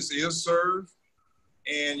justice is served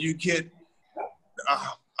and you get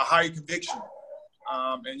a higher conviction,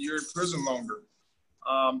 and you're in prison longer.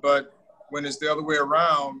 But when it's the other way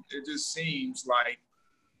around, it just seems like,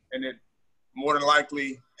 and it more than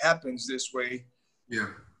likely happens this way. Yeah.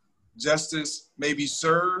 Justice may be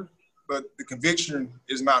served, but the conviction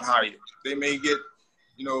is not higher. They may get,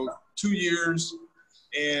 2 years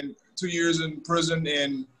in prison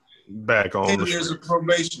and back on 10 years of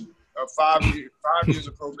probation, or 5 years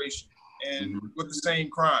of probation, and with the same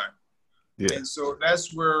crime. Yeah. And so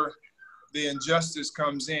that's where the injustice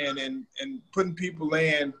comes in, and putting people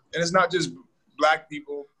in, and it's not just black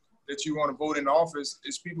people that you want to vote in office,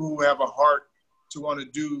 it's people who have a heart to want to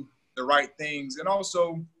do the right things. And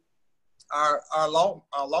also our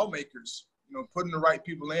lawmakers, putting the right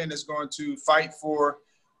people in that's going to fight for,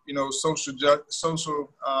 social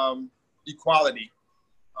equality,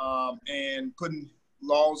 and putting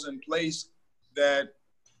laws in place that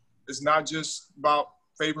is not just about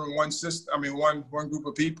favoring one system. One group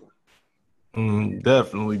of people.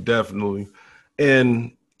 Definitely.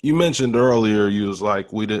 And you mentioned earlier, you was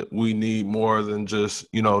like, we need more than just,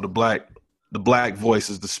 the black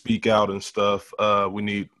voices to speak out and stuff. We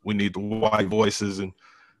need the white voices and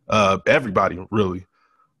everybody really.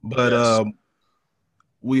 But Yes.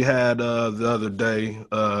 we had the other day,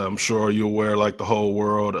 I'm sure you're aware, like the whole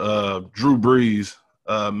world, Drew Brees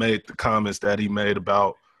made the comments that he made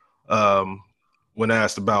about when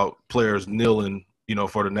asked about players kneeling,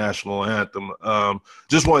 for the national anthem.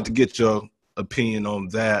 Just wanted to get your opinion on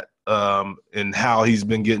that, and how he's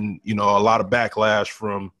been getting, a lot of backlash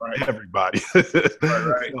from everybody.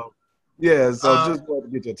 Right. So just wanted to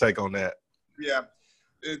get your take on that. Yeah.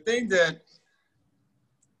 The thing that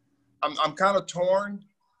I'm kind of torn,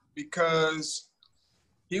 because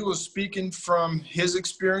he was speaking from his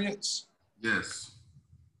experience. Yes.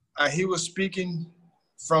 He was speaking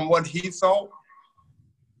from what he thought.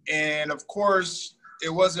 And of course, it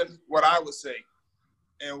wasn't what I would say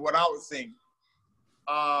and what I would think.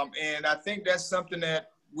 And I think that's something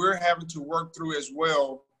that we're having to work through as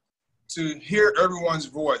well, to hear everyone's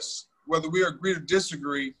voice, whether we agree or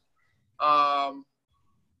disagree.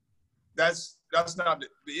 That's not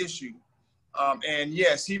the issue. And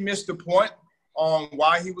yes, he missed the point on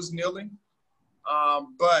why he was kneeling,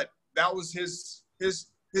 but that was his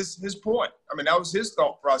point. That was his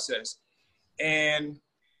thought process, and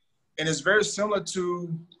it's very similar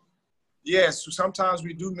to, yes, sometimes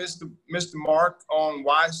we do miss the mark on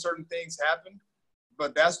why certain things happen,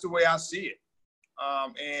 but that's the way I see it.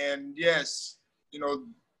 And yes,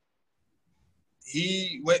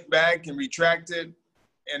 he went back and retracted,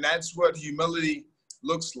 and that's what humility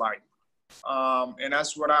looks like. And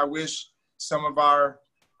that's what I wish some of our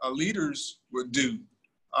leaders would do.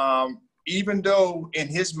 Even though in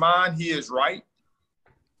his mind he is right,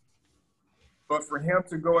 but for him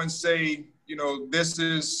to go and say, this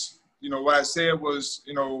is, what I said was,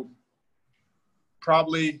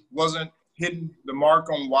 probably wasn't hitting the mark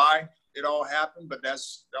on why it all happened, but that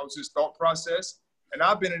was his thought process. And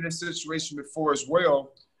I've been in this situation before as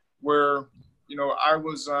well, where, I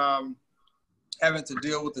was having to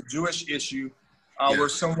deal with the Jewish issue, where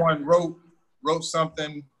someone wrote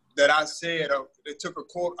something that I said. They took a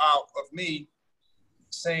quote out of me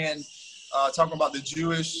saying, talking about the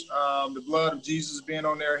Jewish, the blood of Jesus being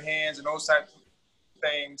on their hands and those types of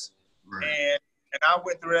things. Right. And I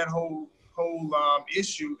went through that whole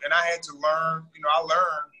issue, and I had to learn. I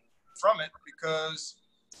learned from it, because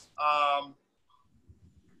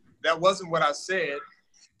that wasn't what I said,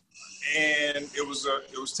 and it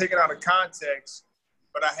was taken out of context.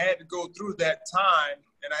 But I had to go through that time,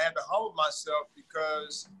 and I had to humble myself,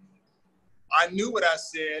 because I knew what I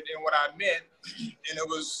said and what I meant, and it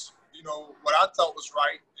was, what I thought was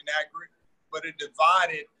right and accurate, but it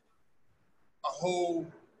divided a whole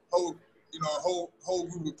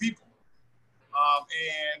group of people.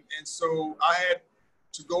 And so I had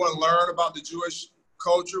to go and learn about the Jewish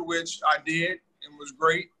culture, which I did and was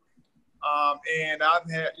great. And I've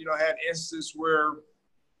had instances where,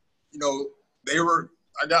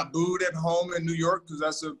 I got booed at home in New York, because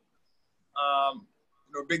that's a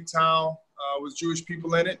big town with Jewish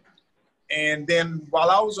people in it. And then while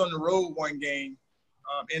I was on the road one game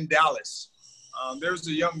in Dallas, there was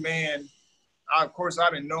a young man. Of course, I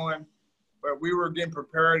didn't know him, but we were getting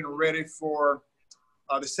prepared and ready for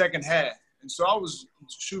the second half. And so I was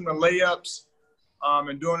shooting the layups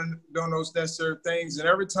and doing those necessary things. And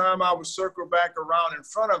every time I would circle back around in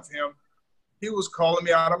front of him, he was calling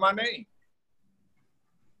me out of my name.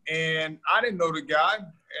 And I didn't know the guy.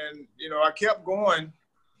 And, I kept going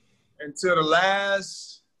until the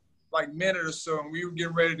last minute or so, and we were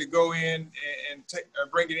getting ready to go in and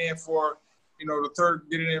bring it in for,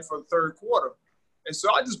 get it in for the third quarter. And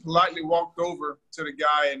so I just politely walked over to the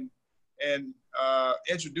guy and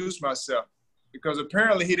introduced myself, because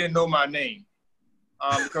apparently he didn't know my name,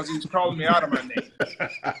 because he was calling me out of my name.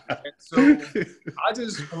 And so I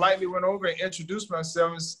just politely went over and introduced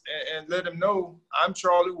myself and let him know I'm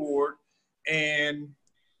Charlie Ward, and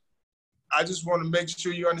I just want to make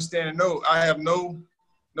sure you understand and know I have no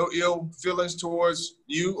ill feelings towards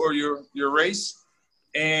you or your race,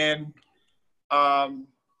 and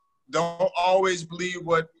don't always believe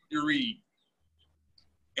what you read.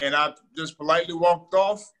 And I just politely walked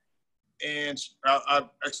off, and I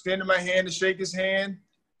extended my hand to shake his hand,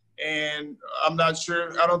 and I'm not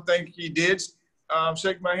sure. I don't think he did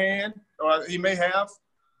shake my hand, or he may have.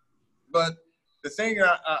 But the thing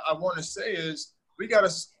I want to say is we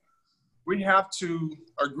have to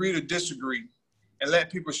agree to disagree and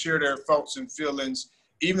let people share their thoughts and feelings,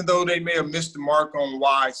 even though they may have missed the mark on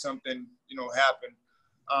why something, happened.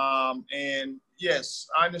 And yes,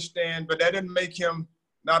 I understand, but that didn't make him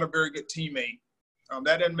not a very good teammate.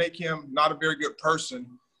 That didn't make him not a very good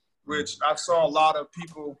person, which I saw a lot of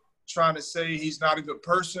people trying to say he's not a good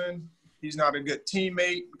person, he's not a good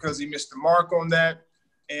teammate because he missed the mark on that.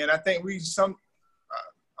 And I think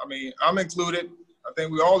I'm included, I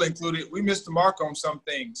think we all included, we missed the mark on some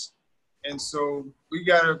things. And so we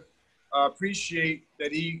got to appreciate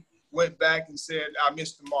that he went back and said, I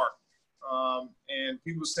missed the mark. And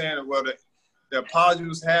people saying, well, the apology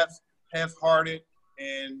was half-hearted.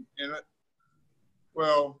 And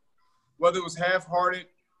well, whether it was half-hearted,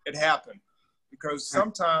 it happened. Because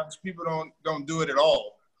sometimes people don't do it at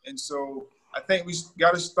all. And so I think we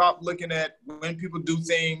got to stop looking at when people do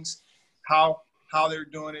things, how they're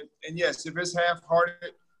doing it. And yes, if it's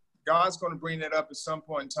half-hearted, God's going to bring that up at some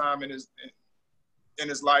point in time in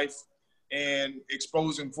his life and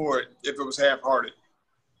expose him for it if it was half-hearted.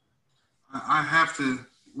 I have to,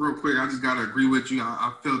 real quick, I just got to agree with you.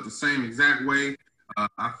 I felt the same exact way.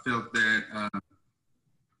 I felt that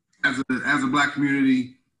as a Black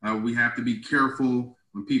community, we have to be careful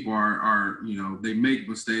when people are they make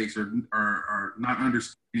mistakes or are not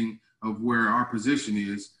understanding of where our position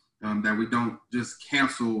is, that we don't just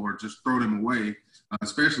cancel or just throw them away,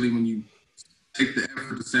 especially when you take the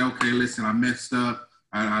effort to say, okay, listen, I messed up.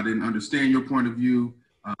 I didn't understand your point of view.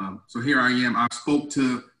 So here I am. I spoke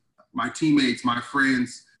to my teammates, my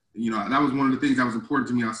friends. That was one of the things that was important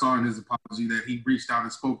to me. I saw in his apology that he reached out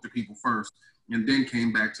and spoke to people first and then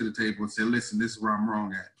came back to the table and said, listen, this is where I'm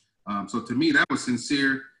wrong at. So to me, that was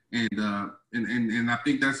sincere. And I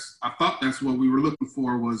thought that's what we were looking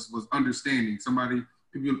for was understanding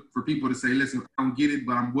for people to say, listen, I don't get it,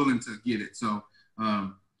 but I'm willing to get it. So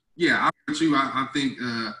yeah, I'm with you. I think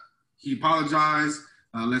he apologized.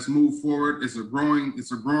 Let's move forward. It's a growing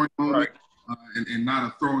moment, right. And not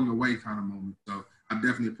a throwing away kind of moment. So I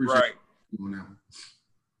definitely appreciate you doing that one.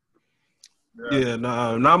 Yeah, and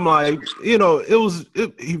I'm like,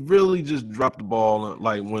 he really just dropped the ball.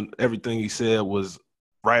 Like when everything he said was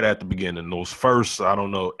right at the beginning, those first,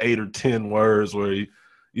 8 or 10 words where he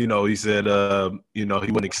said, he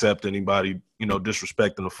wouldn't accept anybody,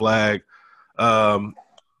 disrespecting the flag.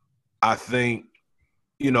 I think,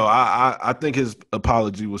 I think his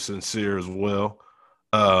apology was sincere as well.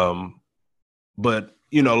 But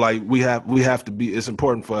like we have to be. It's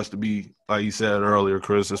important for us to be, like you said earlier,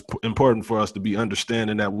 Chris. It's important for us to be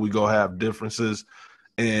understanding that we go have differences,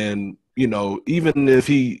 and even if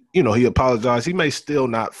he apologized, he may still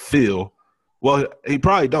not feel. Well, he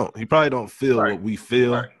probably don't. He probably don't feel what we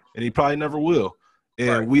feel, and he probably never will.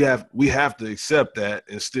 And we have to accept that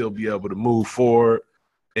and still be able to move forward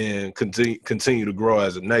and continue to grow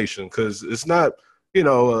as a nation. Because it's not,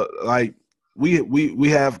 like. We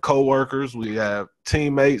have coworkers, we have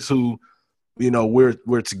teammates who,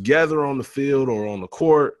 we're together on the field or on the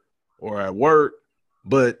court or at work.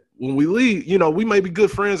 But when we leave, we may be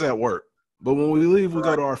good friends at work, but when we leave, we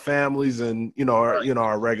go to our families and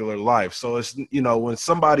our regular life. So it's when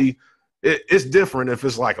somebody, it's different if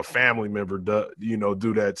it's like a family member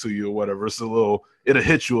do that to you or whatever. It'll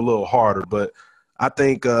hit you a little harder. But I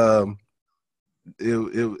think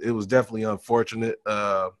it was definitely unfortunate.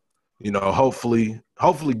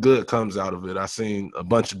 Hopefully good comes out of it. I seen a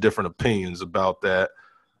bunch of different opinions about that,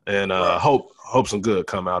 and hope some good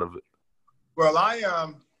come out of it. Well,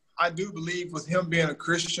 I do believe with him being a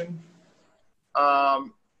Christian,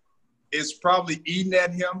 it's probably eating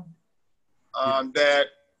at him that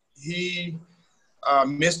he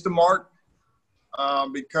missed the mark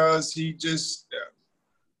because he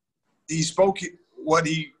spoke what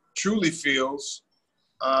he truly feels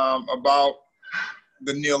about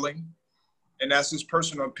the kneeling, and that's his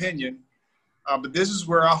personal opinion. But this is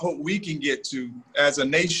where I hope we can get to as a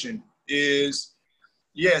nation is,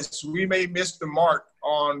 yes, we may miss the mark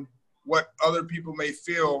on what other people may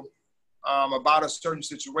feel about a certain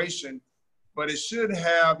situation, but you should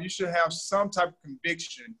have some type of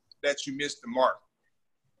conviction that you missed the mark.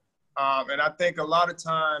 And I think a lot of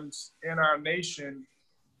times in our nation,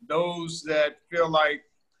 those that feel like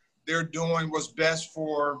they're doing what's best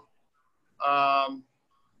for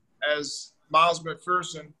as Miles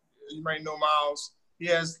McPherson, you might know Miles, he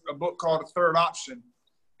has a book called The Third Option.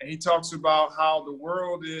 And he talks about how the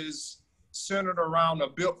world is centered around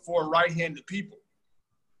built for right-handed people.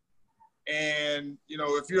 And,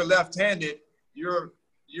 if you're left-handed, you're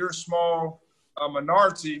you're a small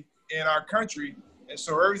minority in our country. And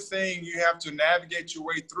so everything you have to navigate your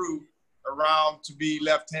way through around to be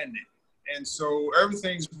left-handed. And so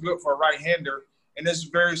everything's built for a right-hander. And it's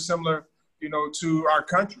very similar, you know, to our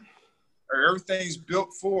country. Everything's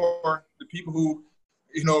built for the people who,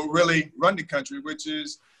 you know, really run the country, which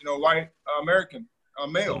is, you know, white American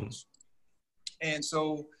males. And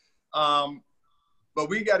so, but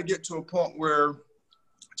we got to get to a point where,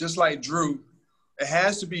 just like Drew, it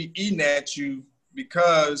has to be eating at you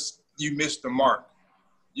because you missed the mark.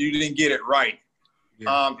 You didn't get it right.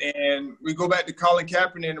 Yeah. And we go back to Colin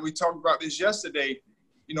Kaepernick, and we talked about this yesterday.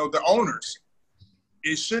 You know, the owners,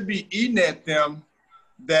 it should be eating at them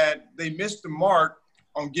that they missed the mark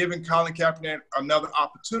on giving Colin Kaepernick another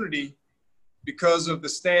opportunity because of the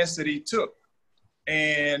stance that he took.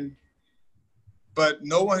 But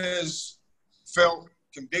no one has felt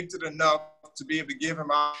convicted enough to be able to give him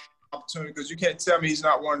an opportunity, because you can't tell me he's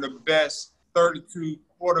not one of the best 32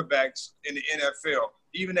 quarterbacks in the NFL,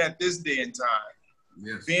 even at this day and time.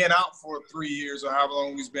 Yes. Being out for 3 years or however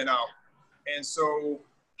long he's been out. And so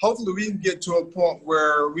hopefully we can get to a point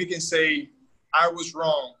where we can say, I was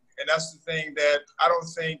wrong. And that's the thing that I don't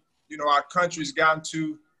think, you know, our country's gotten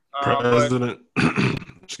to. President.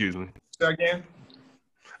 Excuse me. Say again?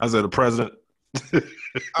 I said the president.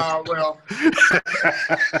 Well,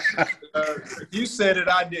 you said it,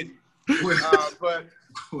 I didn't. But,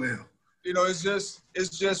 you know, it's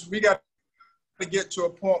just we got to get to a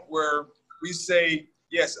point where we say,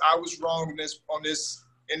 yes, I was wrong in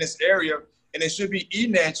this area, and it should be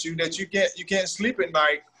eating at you that you can't sleep at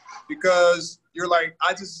night because you're like,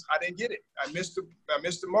 I didn't get it. I missed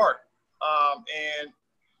the mark. And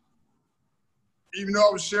even though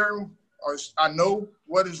I was sharing, I know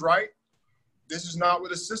what is right. This is not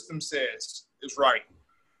what the system says is right.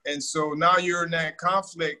 And so now you're in that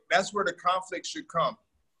conflict. That's where the conflict should come.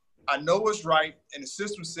 I know what's right, and the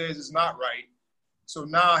system says it's not right. So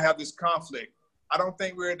now I have this conflict. I don't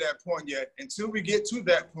think we're at that point yet. Until we get to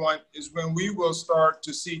that point is when we will start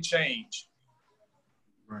to see change.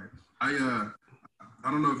 Right. I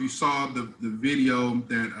don't know if you saw the video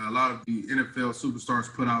that a lot of the NFL superstars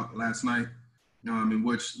put out last night, in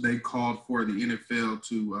which they called for the NFL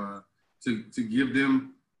to give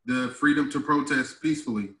them the freedom to protest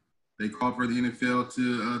peacefully. They called for the NFL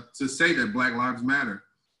to say that Black Lives Matter,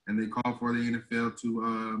 and they called for the NFL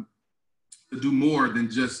to do more than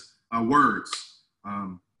just words.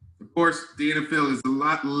 Of course, the NFL is a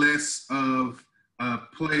lot less of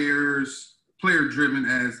player-driven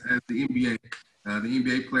as the NBA. The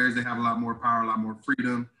NBA players, they have a lot more power, a lot more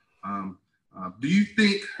freedom. Do you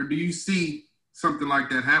think, or do you see something like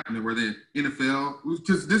that happening where the NFL,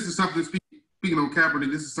 because this is something, speaking on Kaepernick,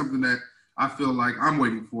 this is something that I feel like I'm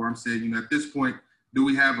waiting for. I'm saying, at this point, do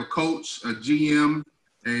we have a coach, a GM,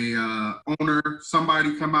 a owner,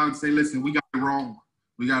 somebody come out and say, listen, we got it wrong.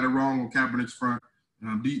 We got it wrong on Kaepernick's front.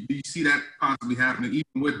 Do you see that possibly happening,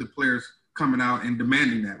 even with the players coming out and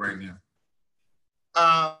demanding that right now?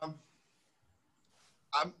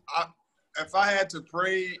 If I had to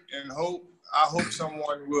pray and hope, I hope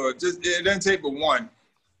someone would. It doesn't take but one.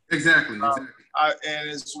 Exactly. And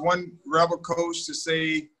it's one rebel coach to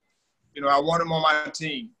say, I want him on my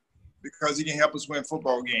team because he can help us win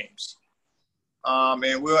football games.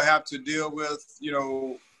 And we'll have to deal with,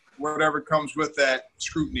 whatever comes with that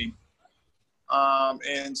scrutiny.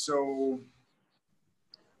 And so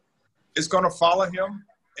it's going to follow him.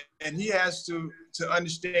 And he has to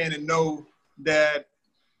understand and know that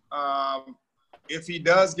if he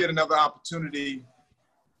does get another opportunity,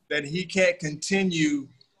 that he can't continue,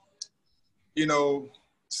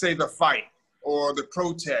 say the fight or the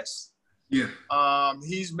protest. Yeah.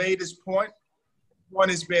 He's made his point. One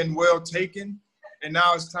has been well taken, and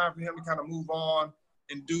now it's time for him to kind of move on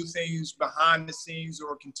and do things behind the scenes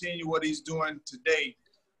or continue what he's doing today.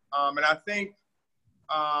 And I think,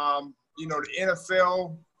 the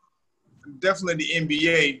NFL, definitely the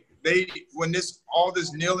NBA, when all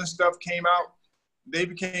this kneeling stuff came out, they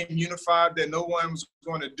became unified that no one was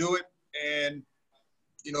going to do it. And,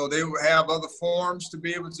 they would have other forms to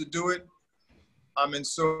be able to do it. And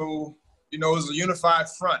so, it was a unified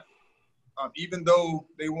front. Even though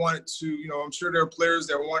they wanted to, I'm sure there are players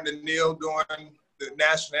that wanted to kneel during the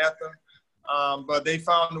national anthem, but they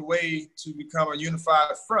found a way to become a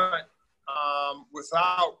unified front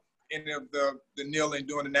without any of the kneeling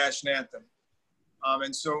during the national anthem.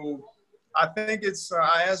 And so I think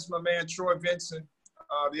I asked my man Troy Vincent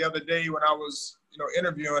the other day when I was,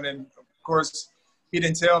 interviewing, and of course he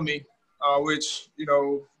didn't tell me, which,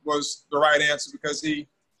 was the right answer because he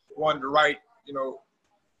wanted the right,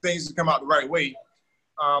 things to come out the right way.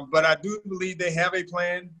 But I do believe they have a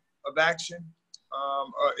plan of action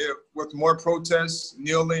with more protests,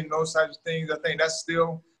 kneeling, those types of things. I think that's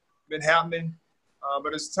still been happening.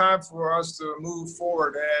 But it's time for us to move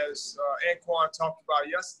forward. As Anquan talked about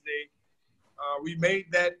yesterday, we made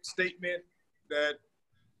that statement that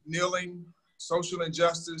kneeling, social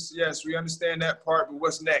injustice, yes, we understand that part, but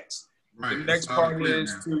what's next? Right. The next part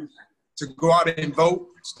is to go out and vote,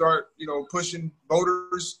 start, pushing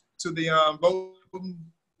voters to the voting,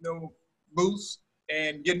 booths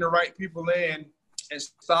and getting the right people in and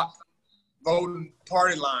stop voting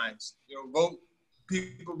party lines. Vote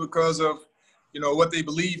people because of, what they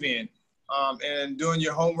believe in, and doing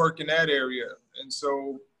your homework in that area. And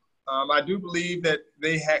so I do believe that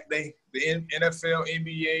the NFL,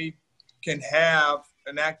 NBA can have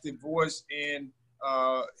an active voice in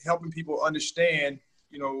helping people understand,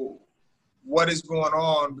 what is going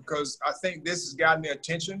on, because I think this has gotten the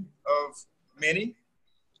attention of many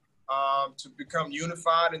to become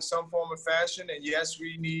unified in some form or fashion. And yes,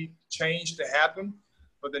 we need change to happen,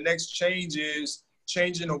 but the next change is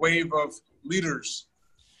changing a wave of leaders.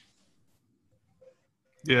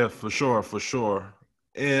 Yeah, for sure.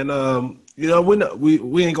 And we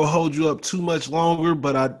ain't gonna hold you up too much longer,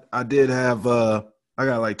 but I did have I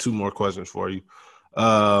got like two more questions for you.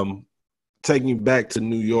 Taking you back to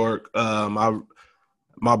New York,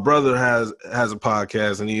 my brother has a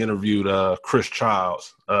podcast and he interviewed Chris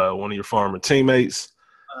Childs, one of your former teammates.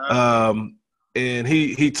 And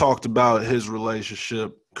he talked about his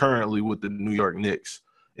relationship currently with the New York Knicks.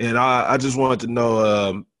 And I just wanted to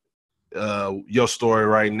know your story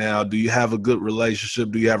right now. Do you have a good relationship?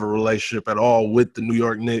 Do you have a relationship at all with the New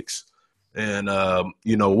York Knicks? And,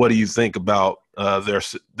 what do you think about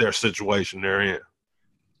their situation they're in?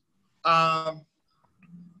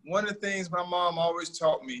 One of the things my mom always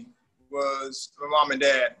taught me was, my mom and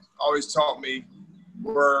dad always taught me,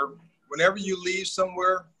 were whenever you leave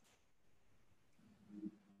somewhere,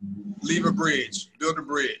 leave a bridge, build a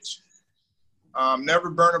bridge. Never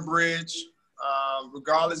burn a bridge,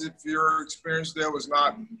 regardless if your experience there was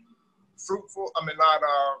not fruitful,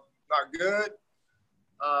 not good.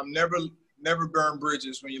 Never burn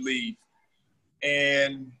bridges when you leave.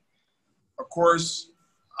 And of course,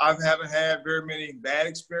 I haven't had very many bad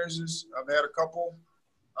experiences. I've had a couple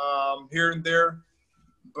here and there,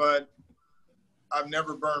 but I've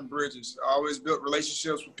never burned bridges. I always built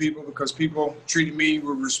relationships with people because people treated me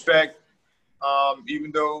with respect,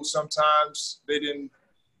 even though sometimes they didn't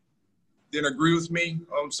agree with me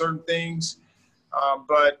on certain things.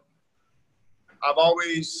 But I've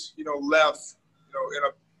always, left, in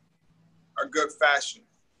a good fashion.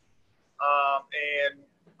 And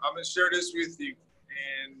I'm going to share this with you.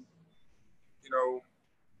 And,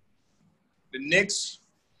 the Knicks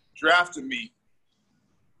drafted me.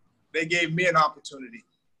 They gave me an opportunity.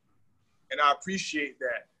 And I appreciate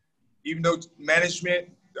that. Even though management,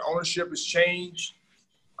 the ownership has changed,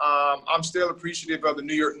 I'm still appreciative of the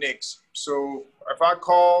New York Knicks. So if I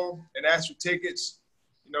call and ask for tickets,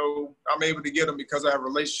 I'm able to get them because I have a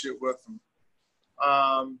relationship with them.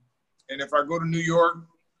 And if I go to New York,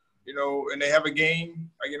 and they have a game,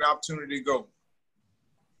 I get an opportunity to go.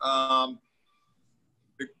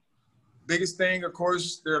 The biggest thing, of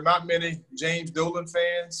course, there are not many James Dolan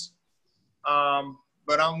fans,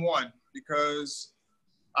 but I'm one because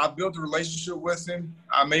I built a relationship with him.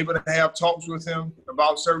 I'm able to have talks with him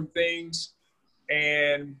about certain things,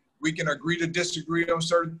 and we can agree to disagree on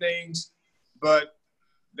certain things, but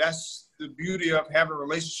that's the beauty of having a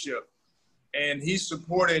relationship. And he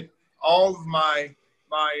supported all of my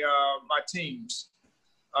teams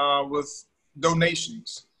with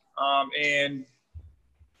donations. And,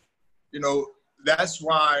 that's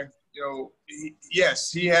why,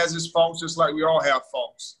 yes, he has his faults just like we all have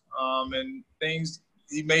faults. And things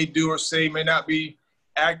he may do or say may not be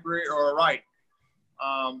accurate or right.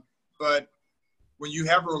 But when you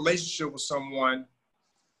have a relationship with someone,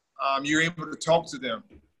 you're able to talk to them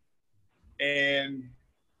and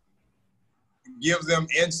give them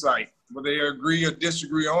insight, whether they agree or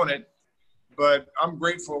disagree on it. But I'm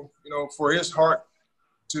grateful, for his heart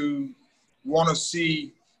to want to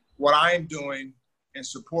see what I'm doing and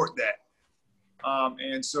support that.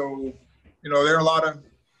 And so, there are a lot of,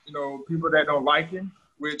 people that don't like him,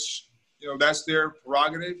 which, that's their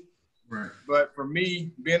prerogative. Right. But for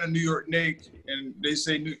me, being a New York Knick, and they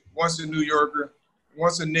say once a New Yorker,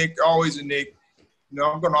 once a Knick, always a Knick,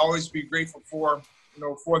 I'm going to always be grateful for,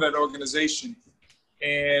 for that organization.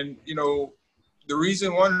 And,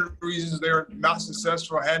 one of the reasons they're not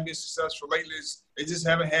successful or haven't been successful lately is they just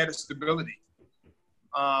haven't had a stability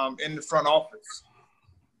in the front office.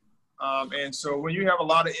 And so when you have a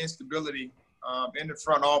lot of instability, in the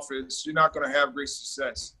front office, you're not going to have great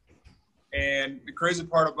success. And the crazy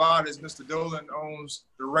part about it is Mr. Dolan owns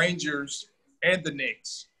the Rangers and the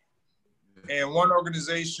Knicks. And one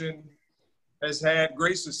organization has had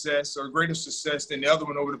great success or greater success than the other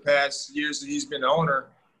one over the past years that he's been the owner.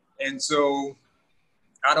 And so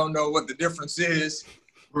I don't know what the difference is,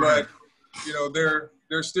 but, you know, they're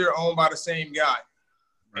still owned by the same guy.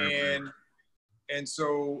 And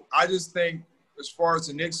so I just think as far as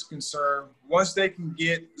the Knicks are concerned, once they can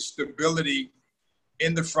get the stability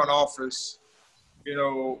in the front office, you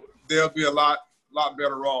know, they'll be a lot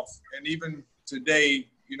better off. And even today,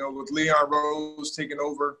 you know, with Leon Rose taking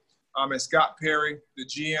over and Scott Perry, the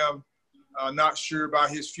GM, not sure about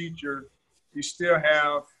his future, you still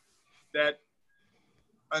have that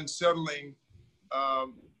unsettling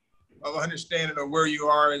of understanding of where you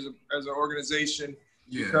are as an organization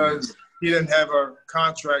because he didn't have a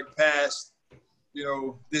contract past, you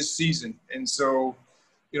know, this season. And so,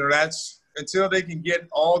 you know, that's until they can get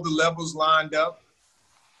all the levels lined up,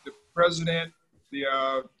 the president, the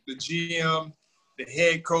GM, the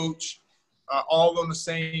head coach, all on the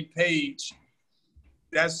same page.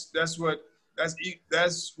 That's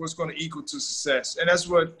what's going to equal to success, and that's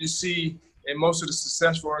what you see in most of the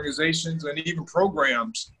successful organizations and even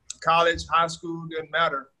programs, college, high school, doesn't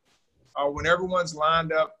matter. When everyone's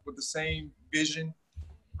lined up with the same vision,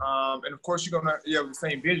 and of course you have the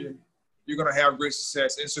same vision, you're going to have great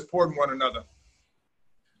success and supporting one another.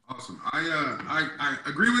 Awesome. I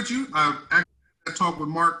agree with you. I actually talked with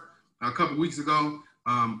Mark a couple weeks ago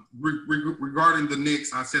regarding the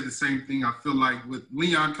Knicks. I said the same thing. I feel like with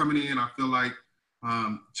Leon coming in, I feel like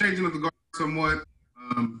changing of the guard somewhat.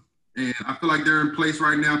 And I feel like they're in place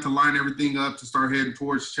right now to line everything up to start heading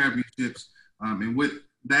towards championships. And with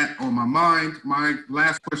that on my mind, my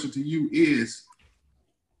last question to you is,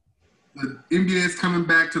 the NBA is coming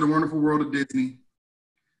back to the wonderful world of Disney.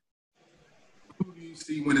 Who do you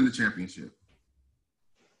see winning the championship?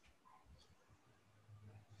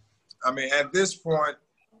 I mean, at this point,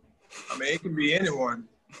 I mean, it can be anyone,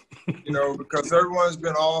 you know, because everyone's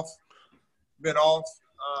been off the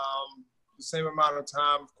same amount of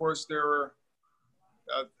time. Of course, there were,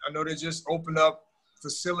 I know they just opened up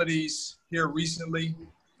facilities here recently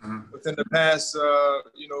within the past,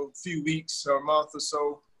 you know, few weeks or month or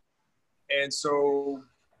so. And so,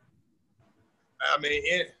 I mean,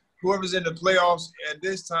 whoever's in the playoffs at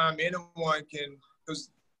this time, anyone can, because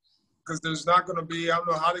there's not going to be, I don't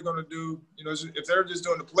know how they're going to do, you know, if they're just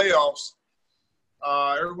doing the playoffs,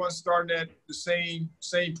 everyone's starting at the same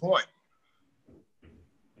point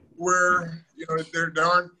where, you know, there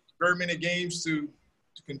aren't very many games to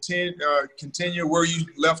continue where you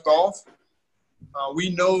left off.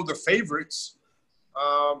 We know the favorites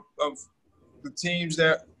of the teams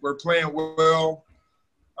that were playing well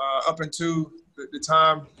up until the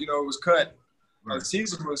time, you know, it was cut. The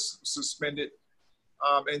season was suspended.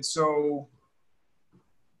 And so,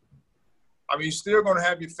 I mean, you're still going to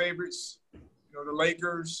have your favorites, you know, the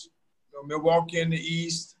Lakers, you know, Milwaukee in the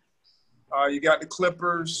East. You got the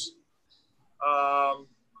Clippers.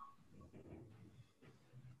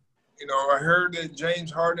 You know, I heard that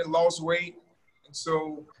James Harden lost weight. And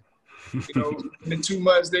so, you know, in the 2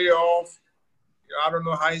 months they off, you know, I don't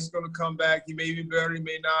know how he's going to come back. He may be better, he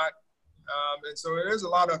may not. And so there's a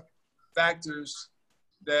lot of factors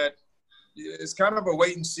that it's kind of a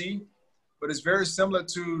wait and see, but it's very similar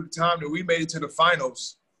to the time that we made it to the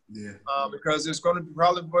finals. Yeah. Because there's going to be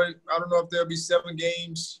probably, I don't know if there'll be 7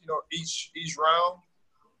 games, you know, each round,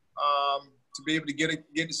 to be able to get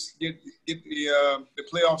the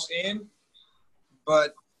playoffs in.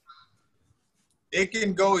 But it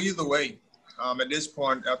can go either way. At this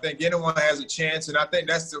point, I think anyone has a chance, and I think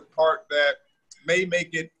that's the part that may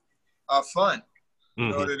make it fun. You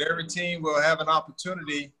know, that every team will have an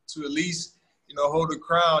opportunity to at least, you know, hold the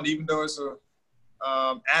crown, even though it's a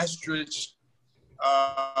asterisk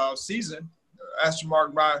season, asterisk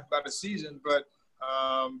marked by the season. But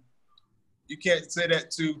you can't say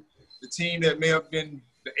that to the team that may have been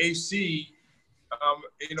the 8th seed,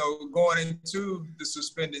 you know, going into the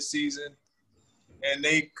suspended season, and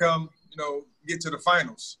they come, you know, get to the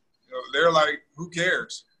finals. You know, they're like, who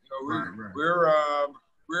cares? You know,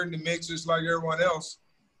 we're in the mix just like everyone else.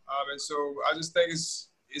 And so I just think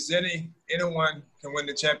anyone can win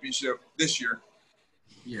the championship this year.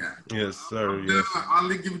 Yeah. Yes, sir. Yes. I'll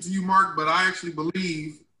give it to you, Mark, but I actually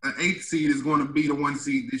believe an 8th seed is going to be the 1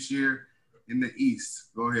 seed this year in the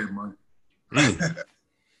East. Go ahead, Mark.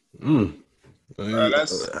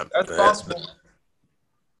 That's possible.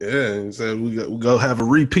 Yeah, so we go have a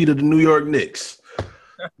repeat of the New York Knicks.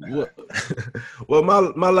 Well,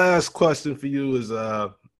 my last question for you is,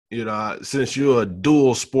 you know, since you're a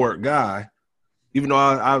dual sport guy, even though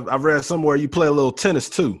I've read somewhere you play a little tennis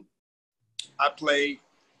too. I played.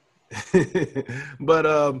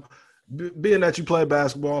 But being that you play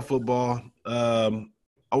basketball, football, I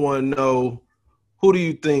want to know, who do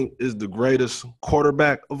you think is the greatest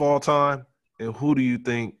quarterback of all time, and who do you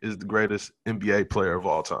think is the greatest NBA player of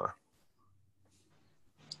all time?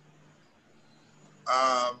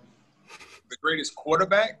 The greatest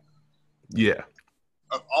quarterback? Yeah.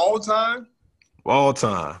 Of all time? All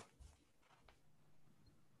time.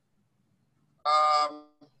 I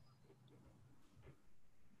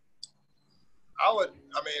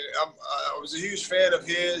was a huge fan of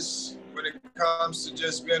his when it comes to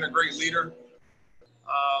just being a great leader.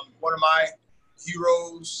 One of my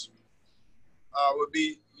heroes would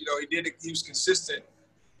be, he was consistent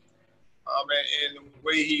in the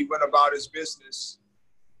way he went about his business.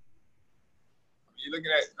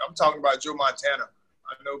 I'm talking about Joe Montana.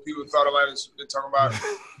 I know people thought I might have been talking about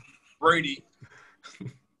Brady.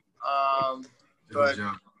 But,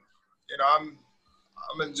 I'm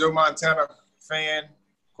a Joe Montana fan.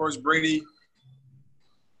 Of course, Brady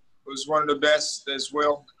was one of the best as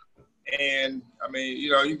well. And,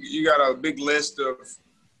 you got a big list of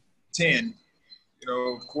 10,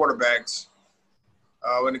 quarterbacks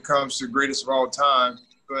when it comes to greatest of all time.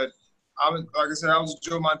 But, like I said, I was a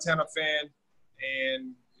Joe Montana fan.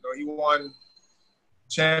 And, he won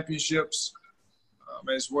championships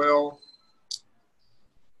as well.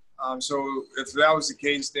 So if that was the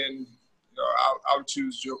case, then I would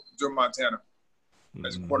choose Joe Montana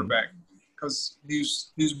as a quarterback, because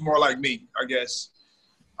he's more like me, I guess,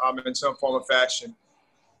 in some form or fashion.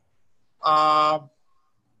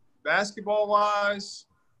 Basketball-wise,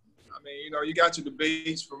 you got your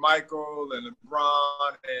debates for Michael and LeBron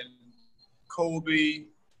and Kobe.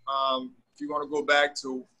 If you want to go back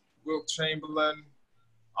to Wilt Chamberlain,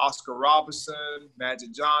 Oscar Robertson,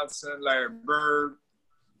 Magic Johnson, Larry Bird,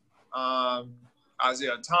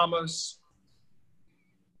 Isaiah Thomas,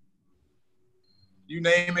 you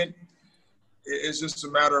name it. It's just a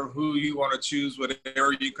matter of who you want to choose, what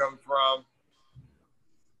area you come from.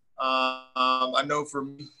 I know for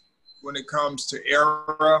me, when it comes to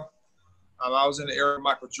era, I was in the era of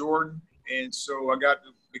Michael Jordan, and so I got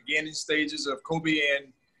the beginning stages of Kobe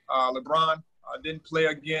and LeBron. I didn't play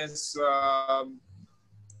against Larry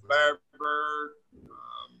Bird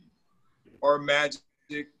or Magic.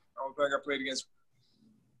 I don't think I played against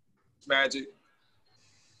Magic.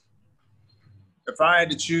 If I had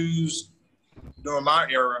to choose during my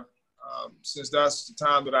era, since that's the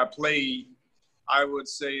time that I played, I would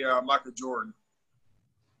say Michael Jordan.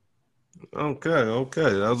 Okay,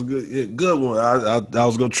 that was a good one. I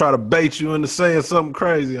was gonna try to bait you into saying something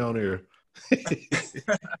crazy on here.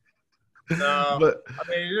 No, but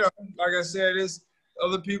like I said, it's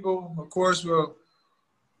other people, of course, will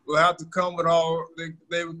have to come with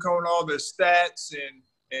they would come with all their stats and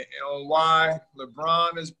on why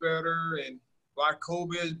LeBron is better and why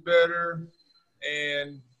Kobe is better.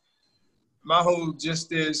 And my whole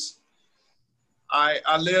gist is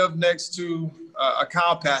I live next to a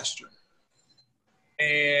cow pasture.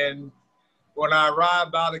 And when I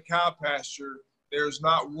ride by the cow pasture, there's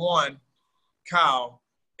not one cow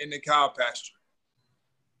in the cow pasture.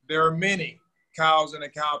 There are many cows in the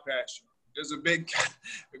cow pasture. There's a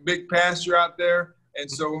big pasture out there. And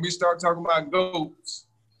so when we start talking about goats,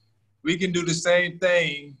 we can do the same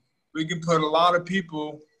thing. We can put a lot of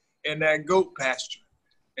people in that goat pasture.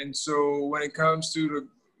 And so when it comes to the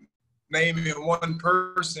naming one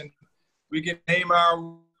person, we can name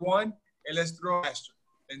our one and let's throw a pasture.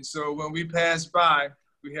 And so when we pass by,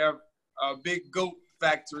 we have a big goat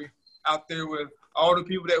factory out there with all the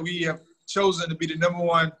people that we have chosen to be the number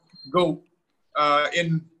one GOAT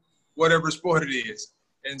in whatever sport it is.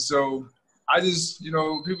 And so I just,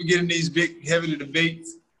 people get in these big, heavy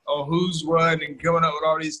debates on who's what and coming up with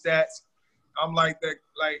all these stats. I'm like the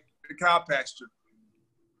cow pasture.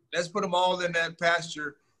 Let's put them all in that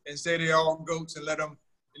pasture and say they're all goats and let them,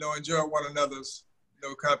 enjoy one another's,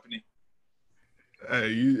 company.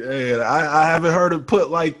 Hey, I haven't heard it put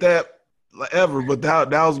like that ever, but that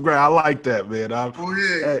was great. I like that, man. Go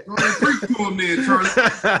ahead, preach to him then, Charlie.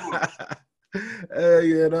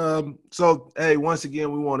 Hey, and so once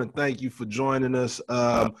again, we want to thank you for joining us.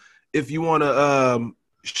 If you want to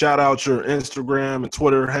shout out your Instagram and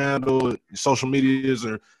Twitter handle, your social medias,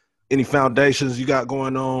 or any foundations you got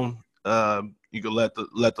going on, you can let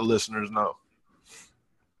the listeners know.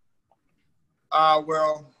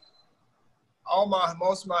 Well,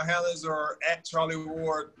 most of my handles are at Charlie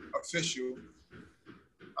Ward Official.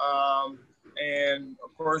 And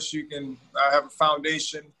of course I have a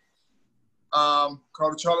foundation called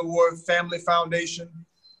the Charlie Ward Family Foundation.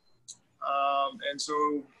 And so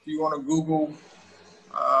if you want to Google,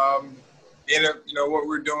 what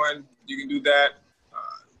we're doing, you can do that.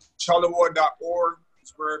 CharlieWard.org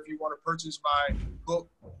is where if you want to purchase my book,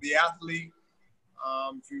 The Athlete,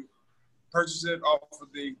 if you purchase it off of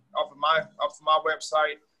my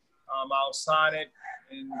website, I'll sign it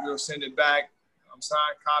and we'll send it back.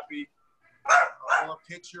 Signed copy or a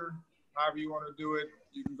picture, however you want to do it.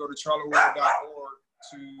 You can go to CharlieWard.org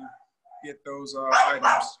to get those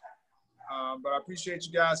items. But I appreciate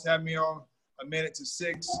you guys having me on A Minute to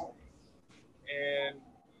 6. And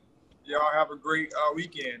y'all have a great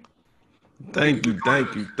weekend. Thank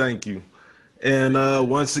you. And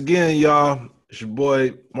once again, y'all, it's your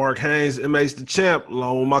boy Mark Haynes, MH the Champ,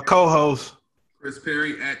 along with my co-host Chris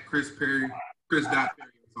Perry at Chris Perry, Chris.Perry.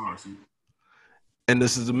 And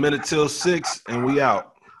this is A Minute Till 6, and we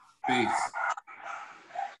out. Peace.